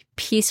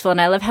peaceful. And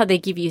I love how they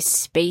give you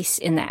space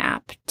in the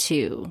app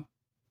to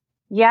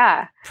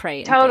Yeah, pray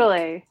and think.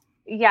 totally.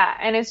 Yeah.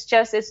 And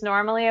it's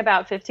normally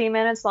about 15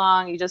 minutes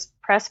long. You just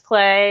press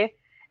play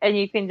and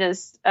you can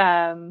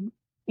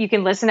you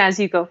can listen as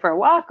you go for a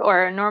walk,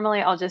 or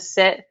normally I'll just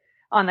sit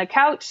on the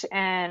couch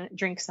and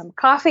drink some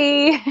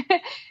coffee.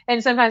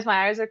 And sometimes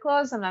my eyes are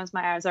closed, sometimes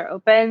my eyes are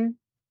open,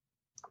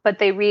 but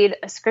they read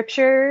a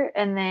scripture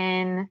and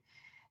then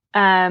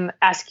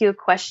ask you a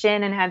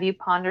question and have you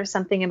ponder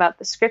something about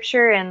the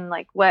scripture, and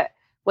like what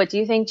do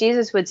you think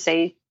Jesus would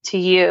say to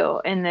you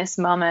in this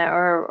moment,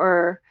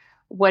 or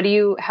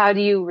how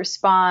do you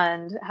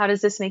respond, how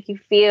does this make you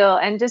feel,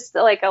 and just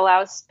like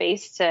allow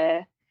space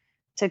to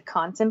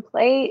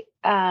contemplate,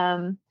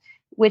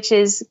 which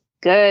is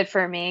good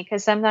for me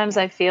because sometimes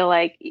Yeah. I feel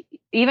like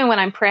even when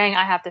I'm praying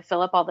I have to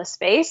fill up all the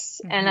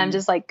space, and I'm Mm-hmm.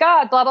 just like,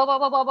 God, blah blah blah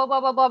blah blah blah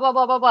blah blah blah blah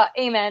blah blah blah,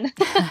 amen.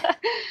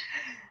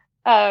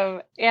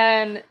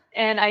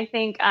 And I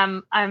think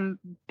I'm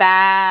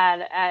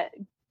bad at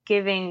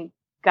giving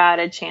God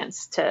a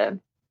chance to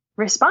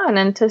respond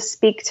and to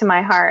speak to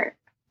my heart.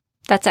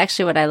 That's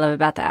actually what I love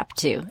about the app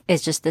too,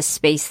 is just the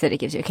space that it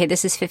gives you. Okay,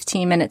 this is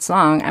 15 minutes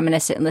long. I'm going to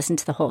sit and listen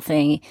to the whole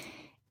thing.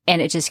 And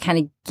it just kind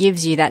of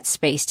gives you that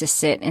space to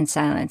sit in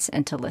silence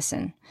and to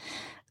listen.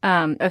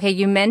 Okay,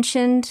 you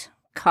mentioned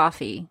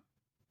coffee.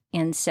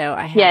 And so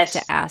I have Yes.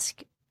 to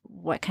ask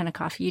what kind of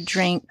coffee you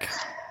drink.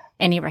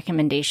 Any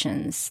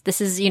recommendations?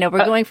 This is, we're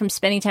going from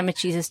spending time with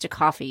Jesus to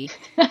coffee.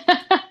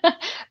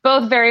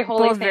 Both very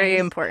holy Both things. very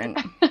important.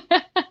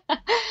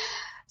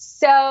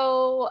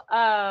 So,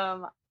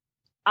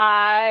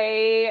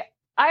 I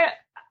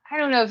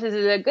don't know if this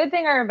is a good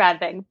thing or a bad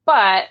thing,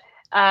 but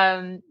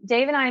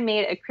Dave and I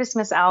made a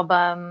Christmas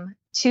album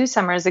 2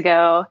 summers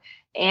ago,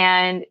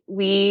 and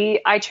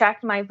I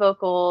tracked my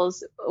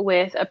vocals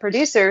with a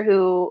producer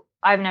who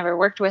I've never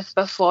worked with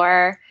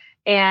before,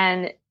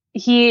 and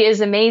he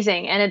is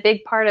amazing. And a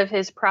big part of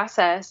his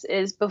process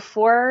is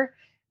before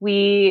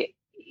we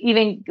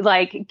even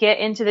like get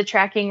into the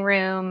tracking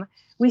room,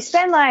 we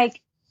spend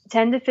like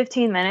 10 to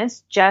 15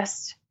 minutes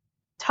just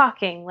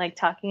talking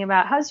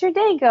about how's your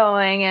day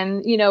going,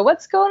 and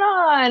what's going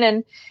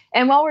on,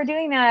 and while we're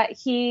doing that,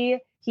 he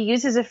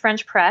uses a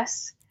French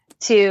press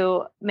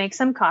to make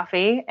some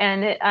coffee,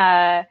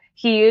 and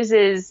he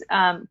uses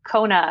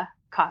Kona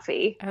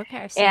coffee. Okay,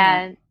 I've seen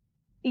And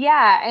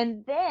yeah,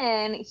 and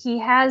then he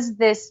has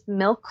this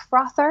milk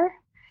frother,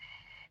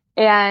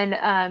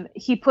 and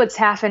he puts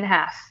half and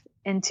half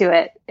into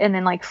it, and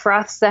then like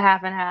froths the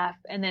half and half,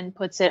 and then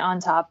puts it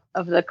on top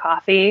of the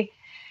coffee.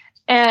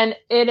 And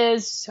it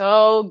is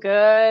so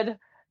good.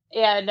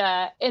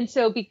 And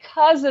so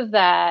because of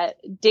that,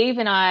 Dave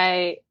and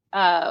I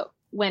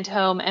went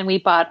home and we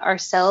bought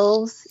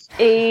ourselves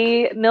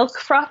a milk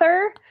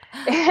frother.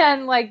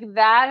 And like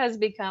that has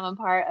become a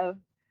part of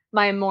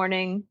my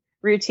morning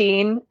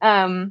routine.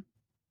 Did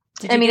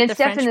you get the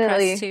French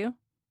press too?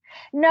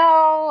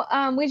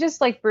 No, we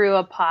just like brew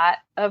a pot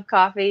of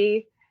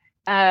coffee.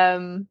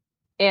 And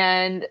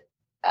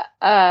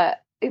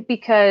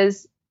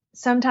because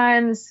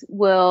sometimes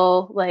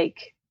we'll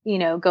like,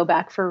 go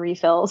back for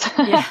refills.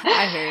 Yeah,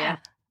 I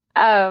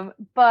hear you.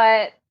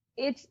 But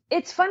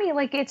it's funny.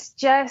 Like it's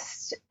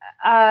just,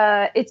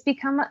 it's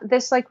become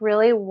this like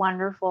really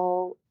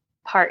wonderful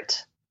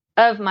part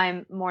of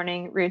my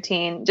morning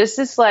routine. Just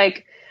this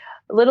like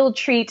little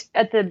treat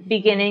at the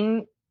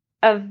beginning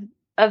of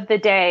the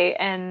day.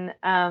 And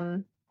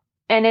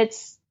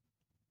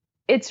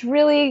it's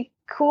really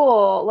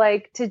cool.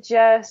 Like to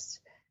just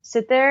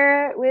sit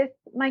there with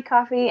my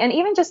coffee, and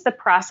even just the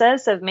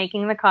process of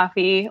making the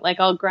coffee, like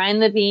I'll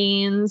grind the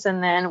beans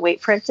and then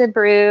wait for it to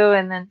brew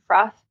and then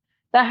froth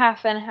the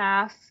half and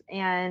half.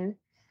 And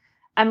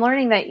I'm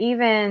learning that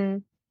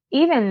even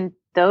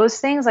those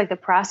things, like the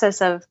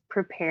process of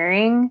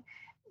preparing,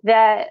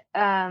 that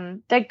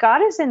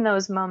God is in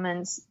those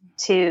moments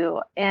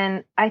too.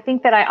 And I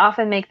think that I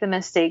often make the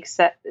mistake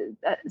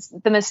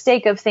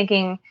of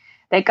thinking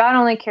that God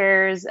only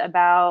cares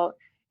about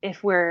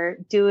if we're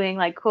doing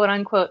like quote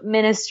unquote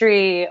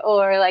ministry,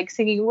 or like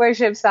singing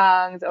worship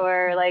songs,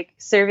 or like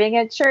serving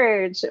at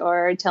church,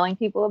 or telling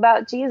people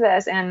about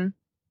Jesus. And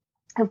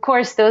of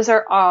course, those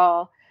are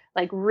all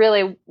like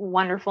really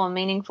wonderful and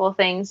meaningful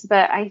things.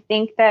 But I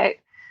think that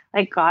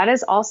like God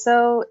is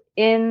also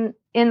in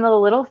the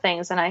little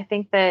things. And I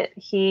think that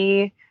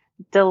he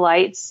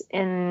delights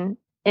in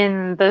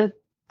the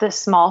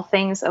small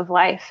things of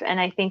life. And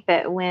I think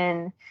that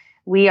when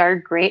we are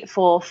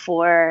grateful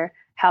for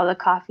how the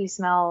coffee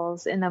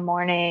smells in the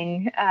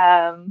morning,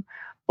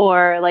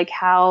 or like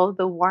how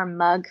the warm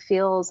mug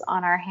feels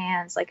on our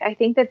hands, like I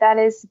think that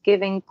is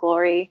giving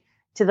glory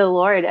to the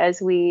Lord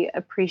as we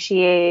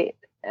appreciate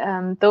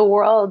the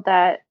world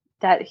that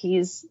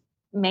he's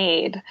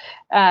made.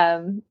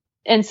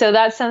 And so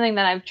that's something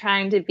that I'm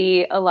trying to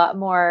be a lot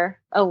more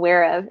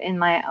aware of in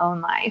my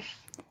own life.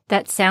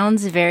 That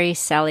sounds very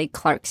Sally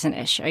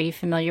Clarkson-ish. Are you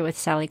familiar with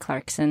Sally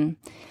Clarkson?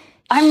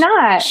 I'm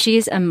not.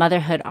 She's a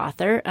motherhood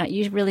author.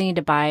 You really need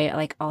to buy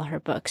like all her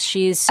books.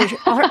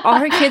 All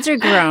her kids are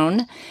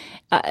grown.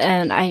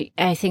 And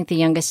I think the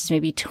youngest is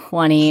maybe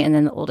 20 and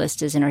then the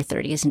oldest is in her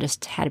 30s and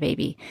just had a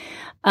baby.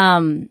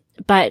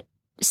 But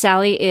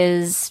Sally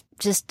is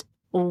just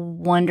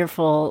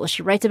wonderful.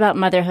 She writes about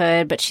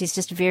motherhood, but she's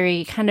just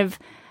very kind of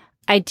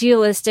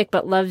idealistic,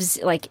 but loves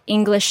like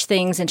English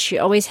things. And she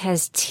always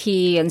has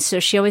tea. And so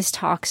she always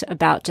talks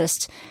about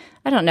just,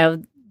 I don't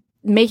know,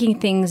 making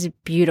things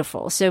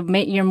beautiful. So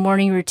make your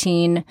morning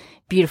routine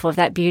beautiful. If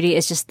that beauty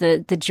is just the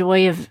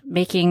joy of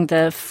making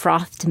the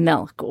frothed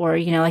milk or,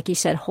 you know, like you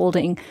said,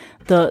 holding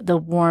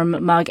the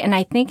warm mug. And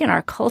I think in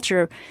our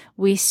culture,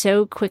 we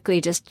so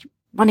quickly just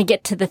want to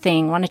get to the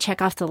thing, want to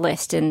check off the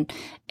list and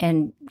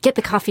get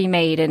the coffee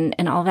made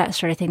and all that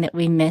sort of thing that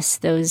we miss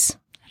those,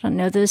 I don't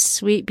know, those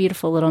sweet,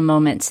 beautiful little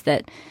moments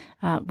that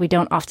we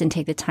don't often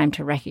take the time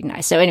to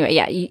recognize. So anyway,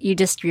 yeah, you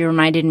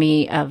reminded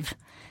me of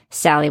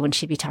Sally when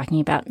she'd be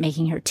talking about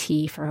making her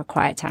tea for her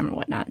quiet time or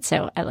whatnot.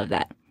 So I love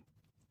that.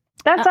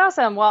 That's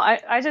awesome. Well,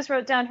 I just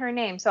wrote down her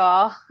name,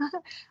 so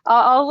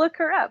I'll look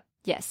her up.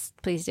 Yes,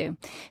 please do.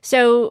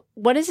 So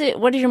what does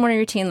your morning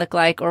routine look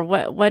like, or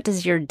what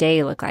does your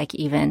day look like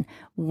even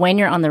when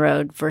you're on the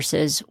road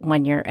versus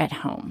when you're at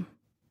home?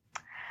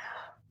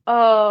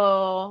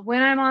 Oh,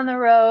 when I'm on the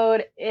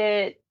road,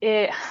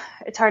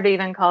 it's hard to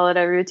even call it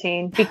a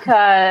routine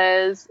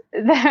because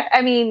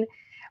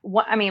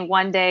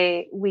one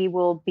day we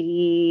will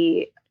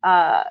be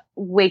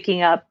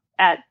waking up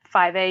at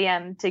 5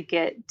 a.m. to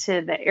get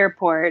to the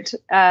airport.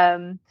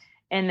 And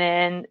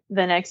then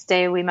the next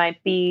day we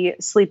might be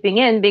sleeping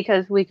in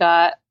because we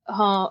got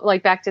home,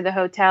 like back to the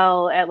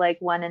hotel at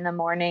like 1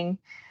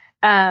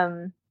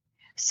 a.m.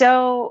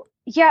 So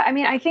yeah,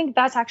 I think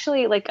that's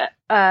actually like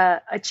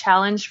a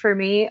challenge for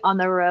me on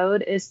the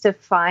road is to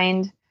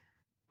find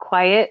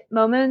quiet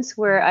moments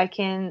where I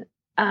can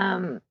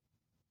kind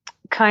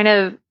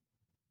of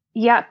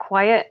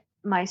quiet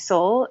my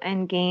soul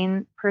and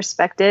gain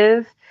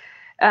perspective.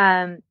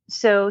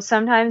 So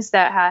sometimes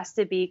that has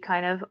to be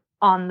kind of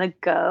on the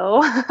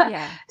go.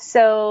 Yeah.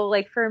 So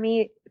like for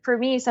me,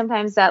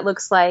 sometimes that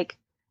looks like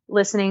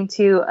listening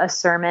to a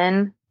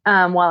sermon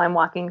while I'm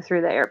walking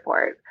through the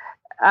airport,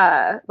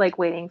 like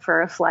waiting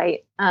for a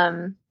flight,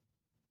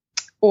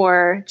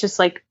 or just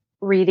like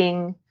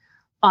reading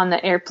on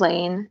the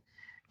airplane.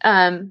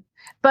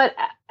 But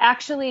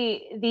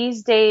actually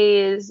these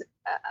days,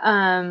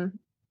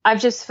 I've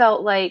just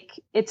felt like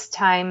it's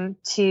time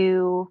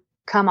to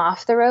come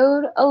off the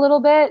road a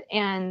little bit.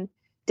 And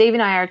Dave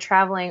and I are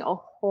traveling a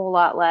whole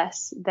lot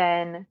less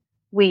than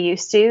we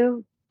used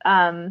to.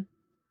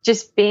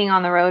 Just being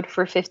on the road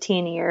for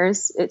 15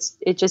 years,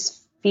 it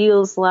just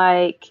feels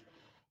like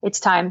it's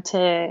time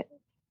to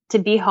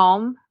be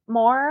home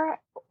more,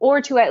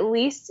 or to at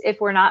least,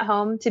 if we're not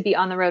home, to be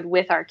on the road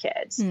with our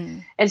kids.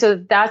 And so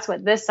that's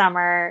what this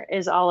summer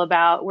is all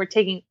about. We're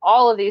taking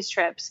all of these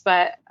trips,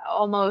 but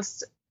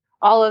almost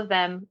all of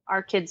them,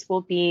 our kids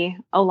will be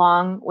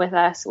along with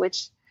us,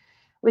 which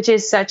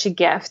is such a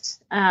gift.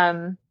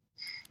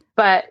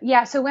 But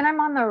yeah, so when I'm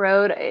on the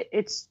road,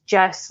 it's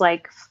just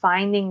like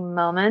finding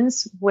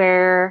moments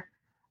where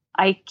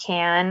I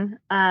can,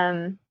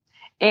 and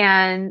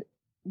I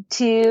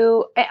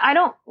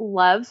don't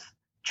love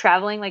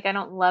traveling. Like I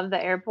don't love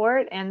the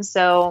airport. And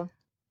so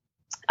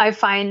I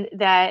find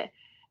that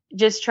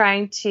just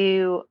trying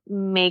to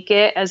make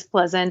it as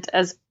pleasant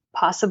as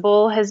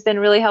possible has been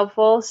really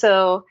helpful.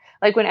 So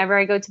like whenever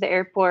I go to the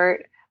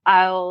airport,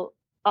 I'll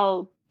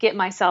get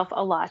myself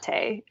a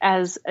latte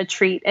as a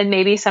treat, and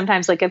maybe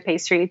sometimes like a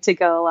pastry to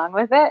go along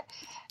with it.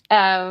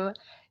 And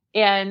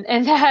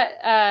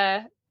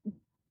that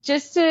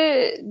just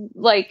to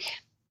like,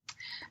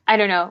 I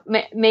don't know,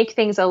 make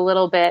things a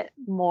little bit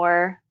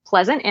more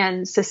pleasant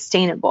and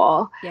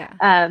sustainable.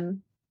 Yeah.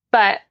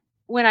 But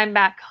when I'm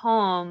back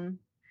home,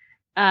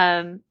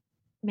 man,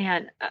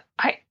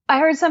 I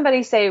heard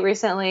somebody say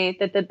recently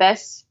that the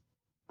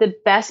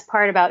best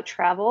part about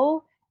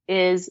travel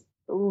is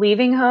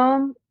leaving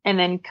home and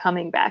then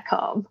coming back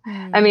home.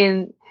 I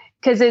mean,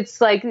 because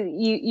it's like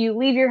you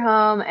leave your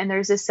home and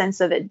there's this sense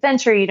of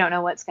adventure. You don't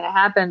know what's going to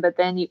happen, but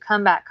then you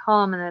come back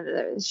home and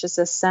there's just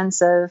a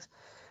sense of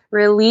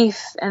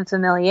relief and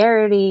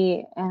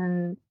familiarity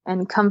and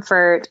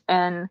comfort.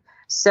 And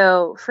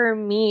so for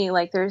me,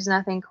 like there's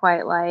nothing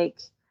quite like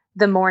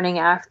the morning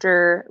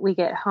after we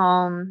get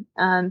home,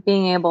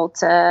 being able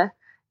to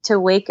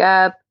wake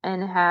up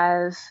and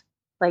have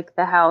like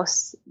the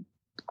house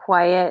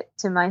quiet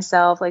to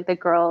myself. Like the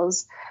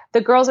girls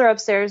are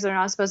upstairs. They're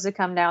not supposed to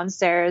come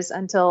downstairs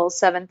until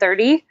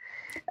 7:30.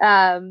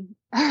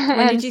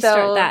 When did you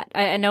start that?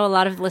 I know a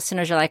lot of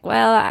listeners are like,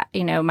 well,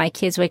 my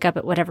kids wake up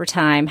at whatever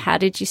time. How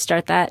did you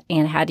start that?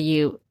 And how do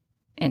you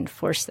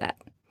enforce that?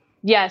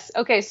 Yes.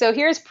 Okay. So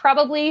here's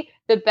probably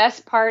the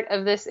best part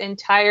of this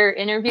entire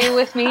interview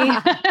with me.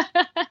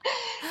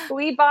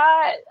 We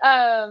bought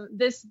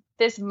this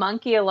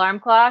monkey alarm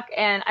clock,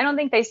 and I don't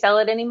think they sell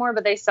it anymore,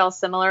 but they sell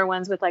similar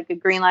ones with like a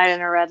green light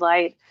and a red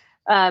light.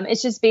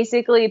 It's just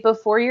basically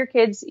before your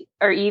kids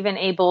are even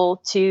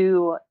able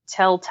to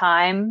tell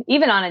time,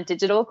 even on a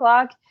digital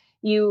clock,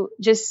 you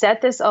just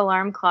set this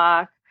alarm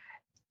clock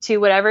to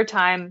whatever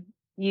time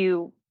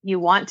you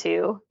want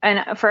to.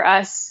 And for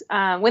us,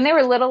 when they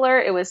were littler,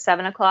 it was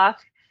 7 o'clock.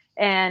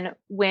 And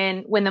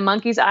when the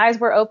monkey's eyes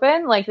were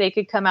open, like they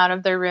could come out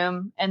of their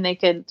room and they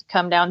could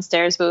come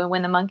downstairs. But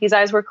when the monkey's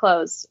eyes were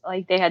closed,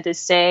 like they had to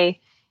stay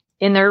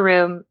in their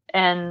room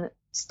and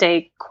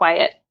stay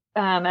quiet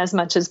as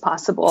much as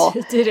possible.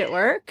 Did it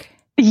work?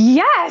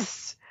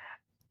 Yes.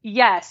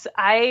 Yes.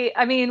 I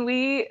mean,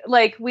 we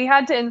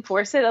had to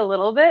enforce it a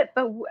little bit,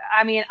 but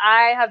I mean,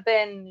 I have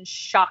been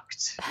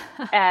shocked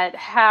at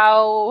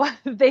how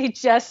they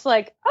just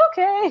like,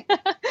 okay,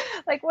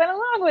 like went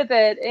along with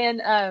it.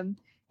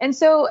 And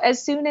so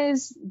as soon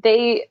as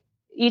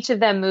each of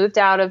them moved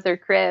out of their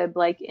crib,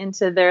 like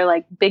into their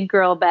like big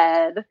girl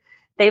bed,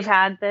 they've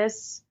had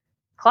this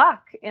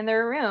clock in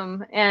their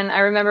room. And I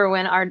remember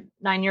when our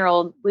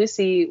 9-year-old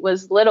Lucy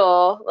was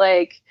little,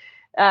 like,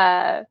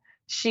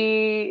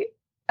 she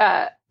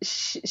I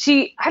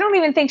don't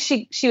even think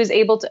she was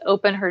able to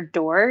open her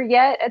door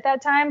yet at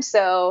that time.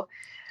 So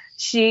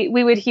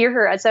we would hear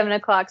her at 7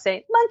 o'clock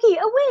say, "Monkey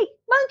awake,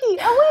 monkey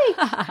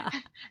awake."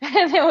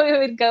 And then we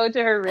would go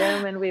to her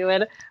room and we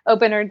would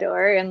open her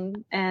door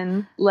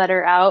and let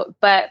her out.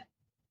 But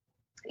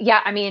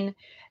yeah, I mean,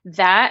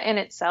 that in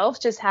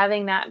itself, just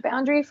having that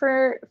boundary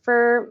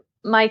for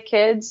my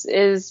kids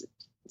is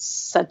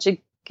such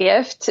a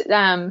gift.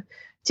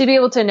 To be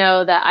able to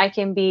know that I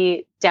can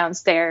be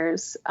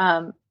downstairs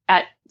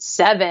at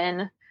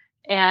 7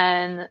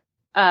 and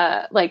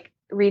like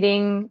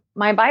reading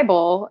my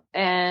Bible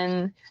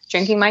and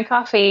drinking my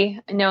coffee,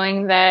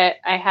 knowing that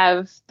I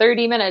have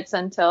 30 minutes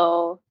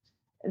until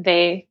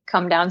they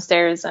come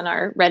downstairs and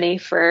are ready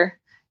for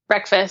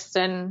breakfast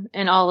and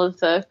all of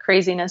the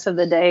craziness of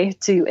the day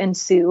to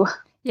ensue.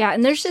 Yeah.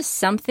 And there's just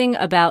something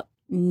about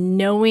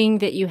knowing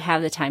that you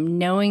have the time,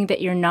 knowing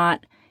that you're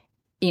not,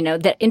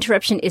 that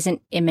interruption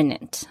isn't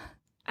imminent.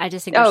 I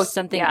just think there's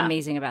something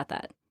amazing about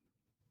that.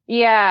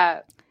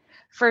 Yeah,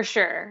 for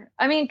sure.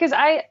 I mean, because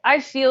I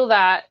feel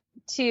that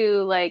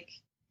too, like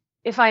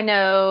if I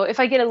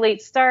get a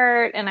late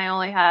start and I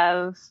only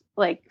have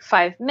like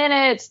 5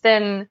 minutes,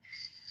 then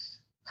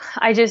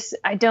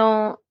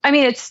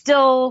it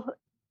still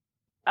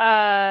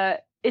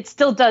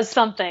does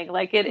something,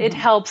 like it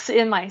helps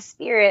in my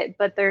spirit,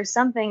 but there's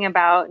something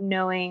about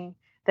knowing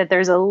that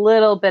there's a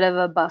little bit of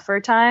a buffer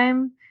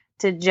time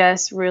to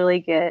just really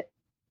get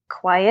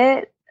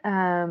quiet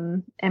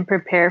and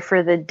prepare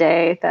for the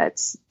day.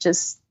 That's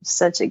just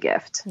such a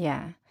gift.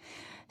 Yeah.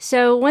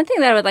 So one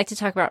thing that I would like to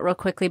talk about real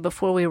quickly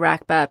before we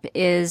wrap up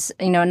is,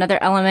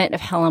 another element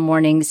of Hello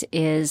Mornings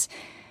is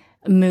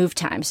move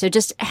time. So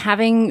just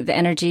having the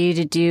energy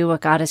to do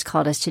what God has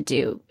called us to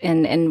do.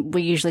 And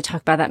we usually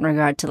talk about that in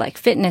regard to like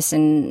fitness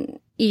and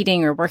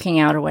eating or working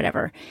out or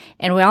whatever.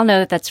 And we all know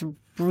that that's a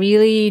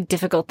really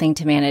difficult thing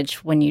to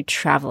manage when you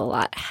travel a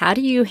lot. How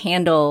do you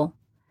handle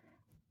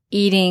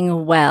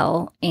eating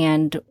well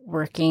and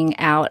working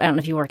out? I don't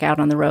know if you work out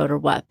on the road or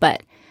what,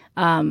 but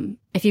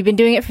if you've been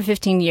doing it for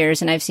 15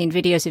 years, and I've seen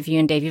videos of you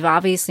and Dave, you've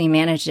obviously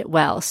managed it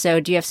well. So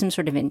do you have some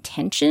sort of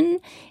intention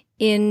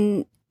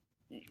in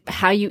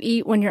how you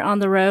eat when you're on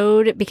the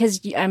road? Because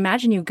I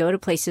imagine you go to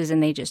places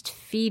and they just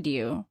feed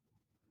you.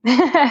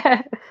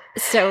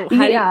 So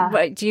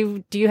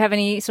do you have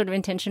any sort of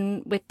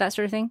intention with that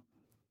sort of thing?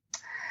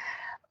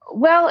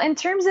 Well, in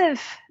terms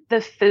of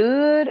the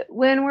food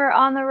when we're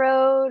on the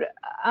road,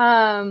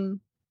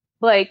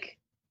 like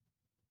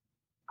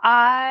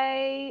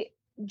I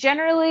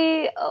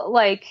generally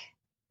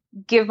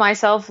give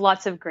myself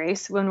lots of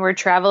grace when we're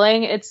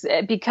traveling. It's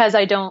because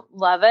I don't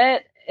love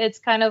it. It's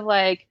kind of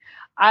like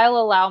I'll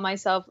allow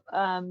myself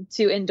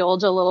to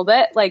indulge a little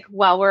bit, like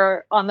while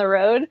we're on the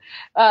road.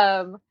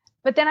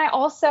 But then I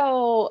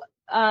also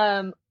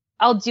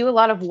I'll do a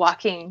lot of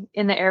walking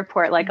in the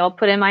airport. Like I'll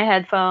put in my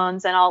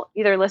headphones and I'll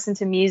either listen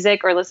to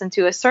music or listen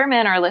to a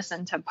sermon or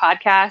listen to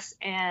podcasts.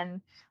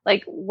 And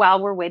like while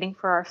we're waiting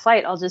for our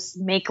flight, I'll just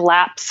make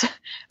laps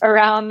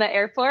around the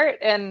airport.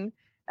 And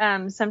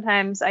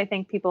sometimes I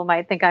think people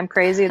might think I'm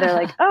crazy. They're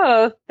like,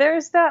 "Oh,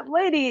 there's that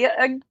lady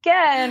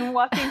again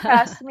walking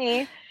past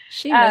me.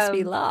 She must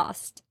be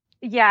lost."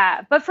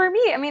 Yeah. But for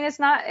me, I mean, it's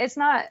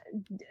not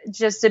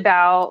just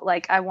about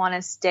like, I want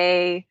to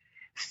stay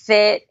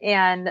fit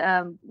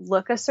and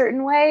look a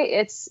certain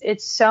way.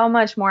 It's so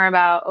much more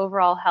about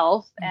overall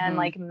health and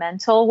like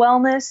mental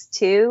wellness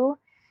too.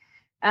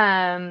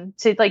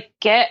 To like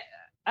get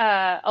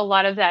a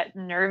lot of that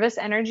nervous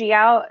energy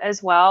out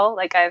as well.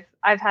 Like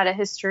I've had a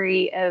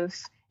history of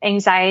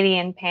anxiety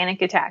and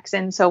panic attacks,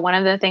 and so one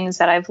of the things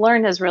that I've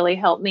learned has really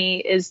helped me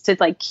is to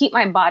like keep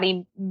my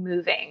body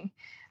moving.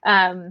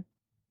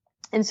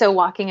 And so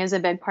walking is a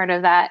big part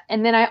of that.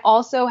 And then I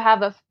also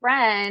have a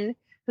friend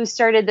who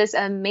started this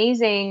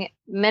amazing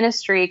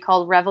ministry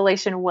called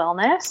Revelation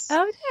Wellness.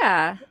 Oh,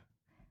 yeah.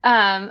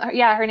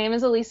 Yeah, her name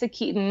is Elisa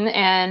Keaton,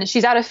 and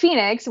she's out of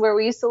Phoenix, where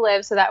we used to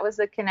live. So that was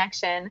the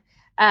connection.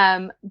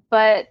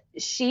 But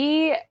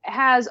she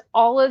has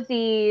all of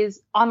these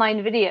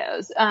online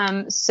videos.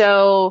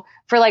 So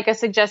for like a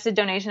suggested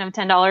donation of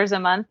 $10 a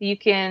month, you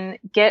can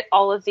get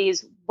all of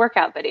these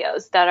workout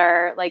videos that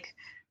are like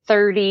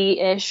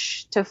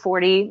 30-ish to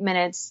 40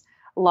 minutes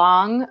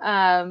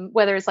long,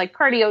 whether it's like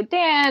cardio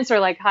dance or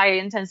like high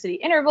intensity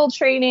interval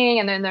training.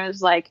 And then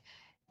there's like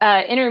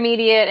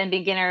intermediate and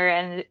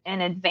beginner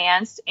and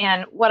advanced.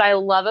 And what I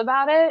love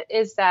about it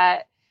is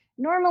that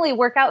normally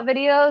workout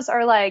videos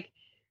are like,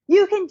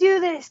 you can do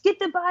this, get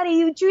the body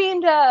you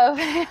dreamed of,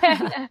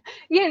 and,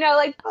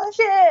 like push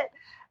it.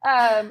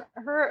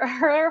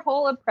 Her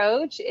whole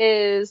approach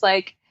is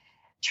like,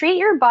 treat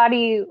your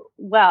body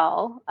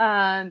well,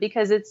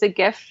 because it's a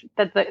gift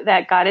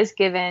that God has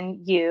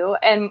given you.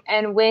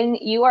 And when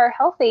you are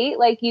healthy,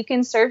 like you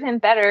can serve him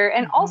better.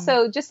 And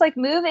also just like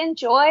move in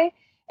joy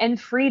and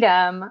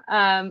freedom.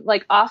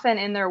 Like often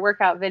in their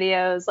workout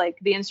videos, like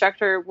the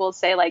instructor will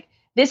say like,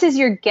 this is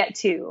your get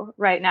to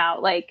right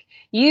now. Like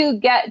you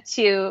get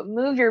to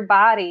move your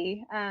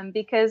body,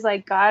 because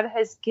like God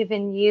has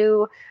given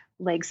you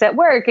legs that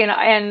work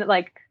and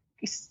like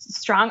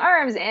strong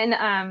arms.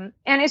 And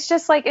it's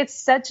just like, it's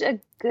such a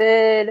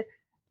good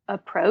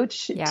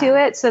approach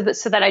to it. So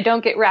that I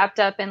don't get wrapped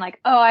up in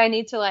like, oh, I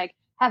need to like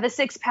have a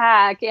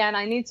 6-pack and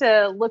I need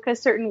to look a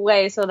certain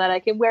way so that I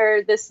can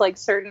wear this like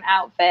certain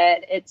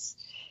outfit.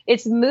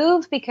 It's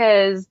moved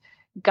because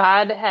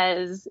God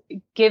has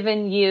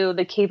given you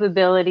the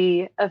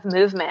capability of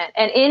movement.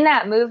 And in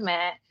that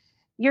movement,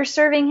 you're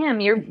serving him.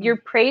 You're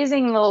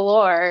praising the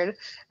Lord,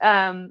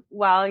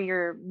 while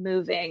you're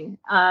moving.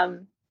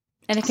 And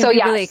it can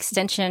be really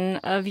extension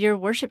of your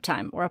worship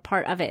time or a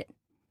part of it.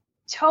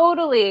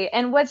 Totally.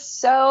 And what's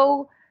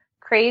so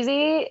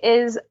crazy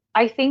is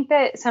I think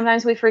that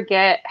sometimes we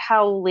forget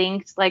how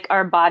linked like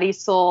our body,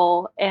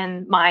 soul,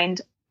 and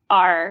mind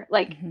are,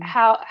 like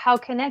how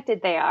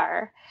connected they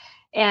are.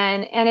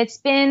 And it's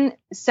been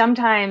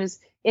sometimes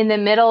in the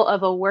middle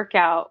of a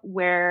workout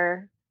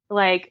where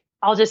like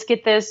I'll just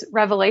get this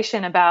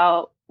revelation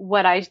about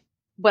what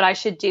I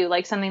should do,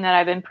 like something that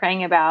I've been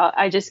praying about.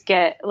 I just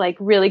get like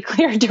really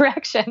clear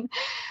direction.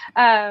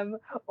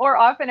 Or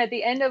often at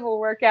the end of a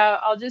workout,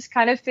 I'll just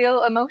kind of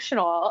feel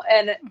emotional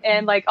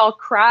and like I'll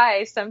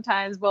cry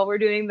sometimes while we're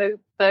doing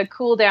the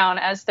cool down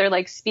as they're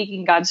like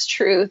speaking God's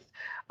truth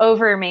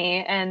over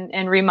me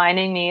and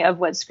reminding me of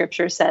what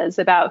scripture says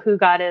about who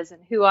God is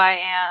and who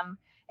I am.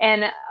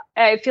 And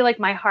I feel like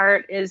my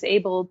heart is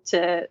able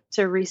to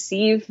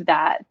receive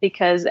that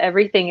because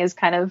everything is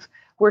kind of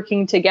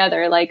working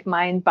together, like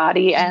mind,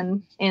 body,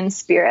 and in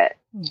spirit.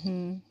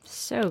 Mm-hmm.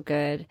 So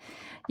good.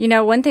 You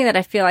know, one thing that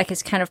I feel like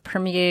has kind of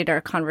permeated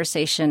our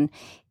conversation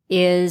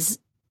is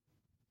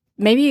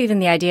maybe even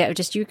the idea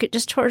of you could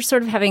just sort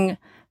of having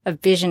a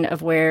vision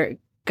of where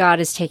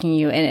God is taking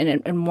you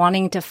and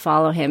wanting to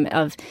follow him,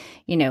 of,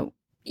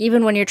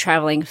 even when you're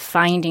traveling,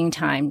 finding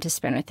time to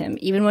spend with him.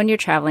 Even when you're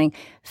traveling,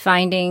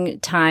 finding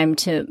time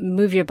to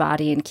move your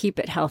body and keep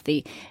it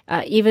healthy.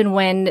 Even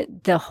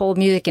when the whole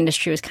music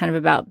industry was kind of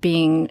about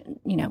being,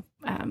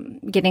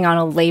 getting on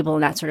a label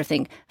and that sort of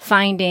thing,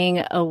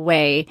 finding a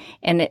way.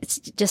 And it's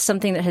just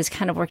something that has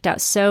kind of worked out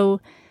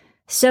so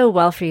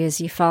well for you as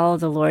you follow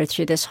the Lord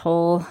through this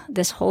whole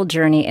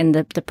journey and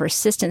the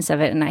persistence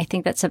of it. And I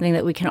think that's something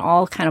that we can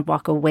all kind of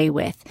walk away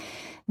with,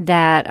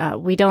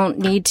 that we don't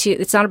need to,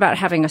 it's not about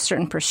having a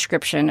certain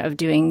prescription of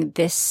doing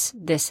this,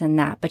 and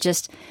that, but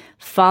just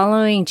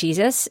following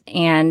Jesus.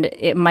 And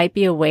it might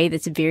be a way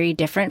that's very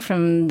different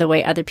from the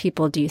way other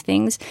people do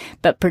things,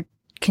 but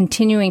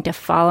continuing to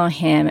follow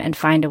him and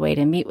find a way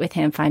to meet with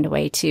him, find a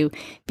way to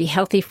be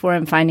healthy for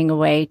him, finding a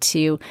way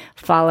to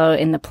follow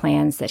in the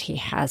plans that he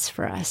has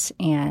for us.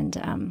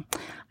 And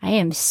I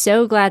am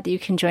so glad that you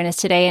can join us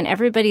today. And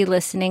everybody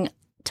listening,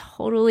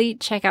 totally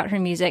check out her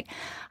music.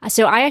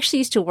 So I actually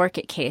used to work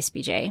at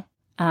KSBJ.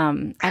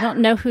 I don't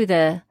know who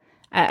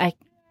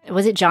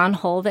was it John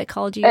Hull that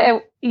called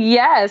you?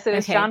 Yes, it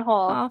was okay. John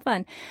Hull. Oh,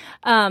 fun.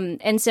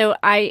 And so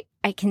I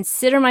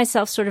consider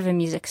myself sort of a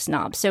music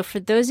snob. So for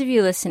those of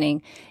you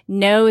listening,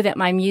 know that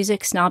my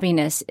music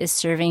snobbiness is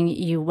serving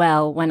you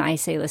well when I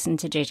say listen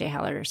to JJ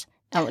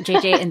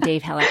and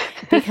Dave Heller,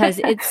 because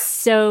it's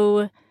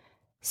so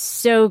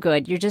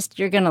good.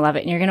 You're going to love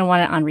it and you're going to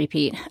want it on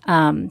repeat.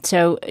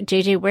 So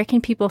JJ, where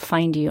can people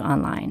find you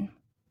online?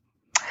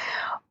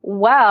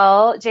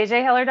 Well,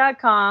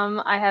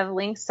 jjheller.com. I have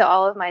links to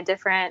all of my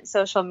different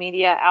social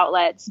media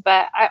outlets,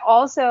 but I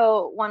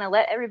also want to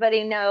let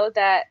everybody know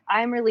that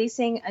I'm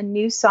releasing a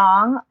new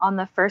song on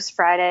the first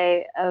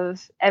Friday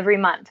of every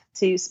month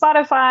to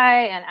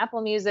Spotify and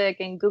Apple Music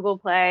and Google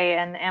Play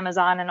and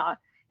Amazon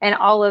and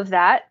all of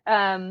that.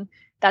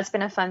 That's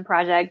been a fun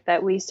project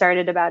that we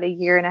started about 1.5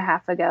 years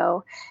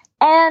ago.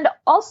 And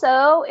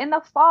also in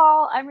the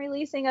fall, I'm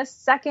releasing a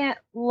second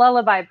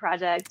lullaby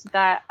project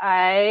that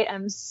I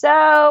am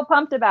so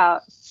pumped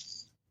about.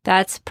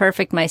 That's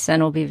perfect. My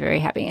son will be very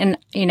happy. And,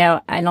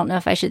 I don't know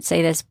if I should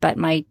say this, but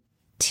my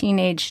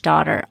teenage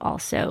daughter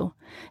also,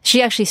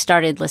 she actually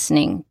started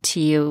listening to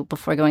you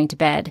before going to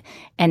bed.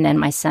 And then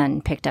my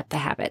son picked up the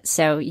habit.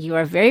 So you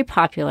are very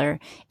popular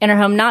in our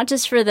home, not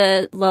just for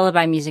the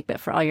lullaby music, but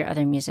for all your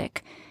other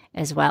music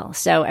as well.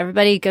 So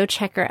everybody go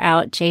check her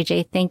out.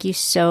 JJ, thank you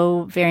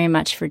so very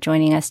much for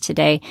joining us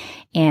today.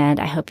 And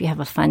I hope you have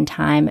a fun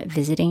time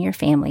visiting your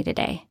family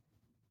today.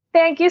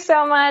 Thank you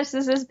so much.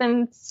 This has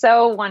been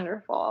so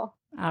wonderful.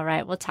 All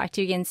right. We'll talk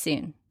to you again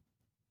soon.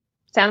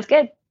 Sounds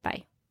good.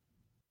 Bye.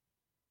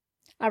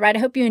 All right. I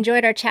hope you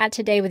enjoyed our chat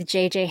today with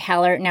JJ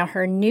Heller. Now,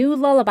 her new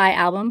lullaby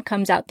album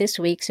comes out this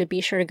week, so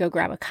be sure to go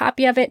grab a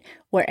copy of it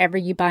wherever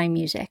you buy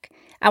music.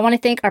 I want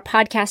to thank our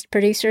podcast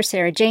producer,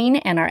 Sarah Jane,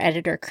 and our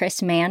editor,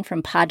 Chris Mann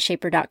from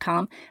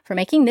podshaper.com for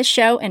making this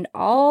show and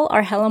all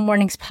our Hello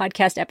Mornings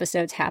podcast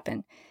episodes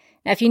happen.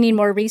 Now, if you need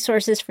more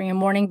resources for your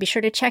morning, be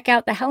sure to check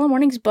out the Hello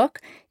Mornings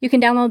book. You can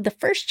download the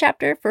first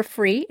chapter for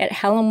free at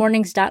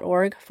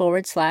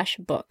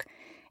hellomornings.org/book.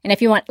 And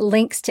if you want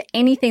links to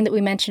anything that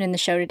we mentioned in the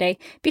show today,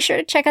 be sure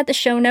to check out the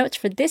show notes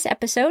for this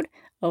episode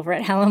over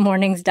at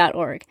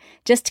hellomornings.org.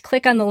 Just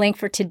click on the link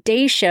for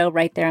today's show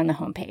right there on the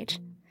homepage.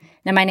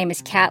 Now, my name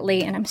is Kat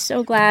Lee, and I'm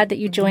so glad that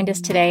you joined us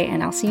today,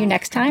 and I'll see you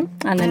next time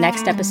on the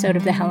next episode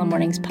of the Hello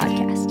Mornings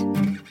podcast.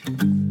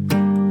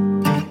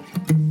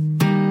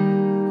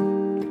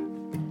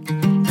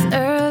 It's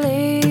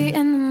early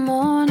in the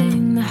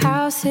morning, the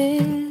house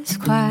is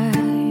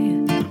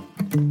quiet,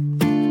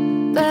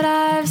 but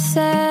I've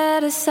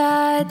set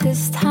aside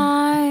this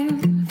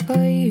time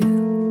for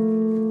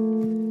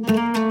you.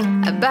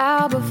 I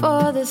bow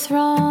before the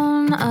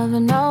throne of a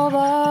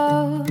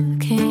noble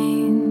king.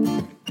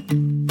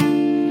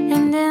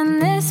 And in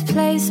this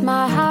place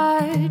my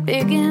heart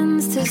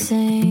begins to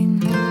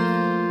sing.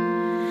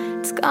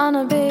 It's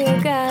gonna be a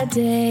God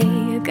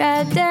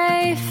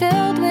day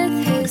filled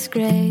with His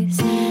grace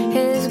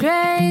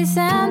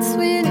and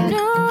sweet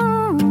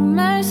new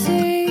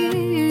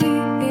mercies.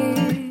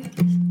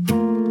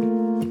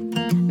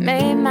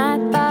 May my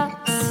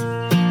thoughts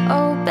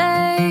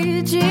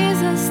obey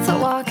Jesus to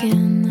walk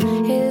in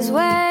His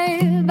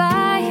way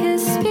by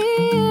His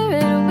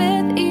Spirit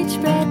with each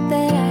breath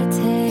that I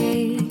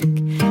take.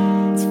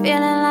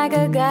 Feeling like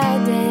a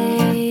God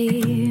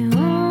day.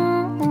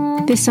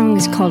 Ooh. This song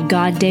is called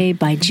God Day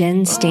by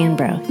Jen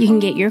Stanbro. You can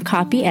get your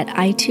copy at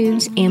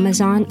iTunes,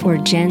 Amazon, or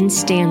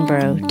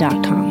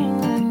jenstanbro.com.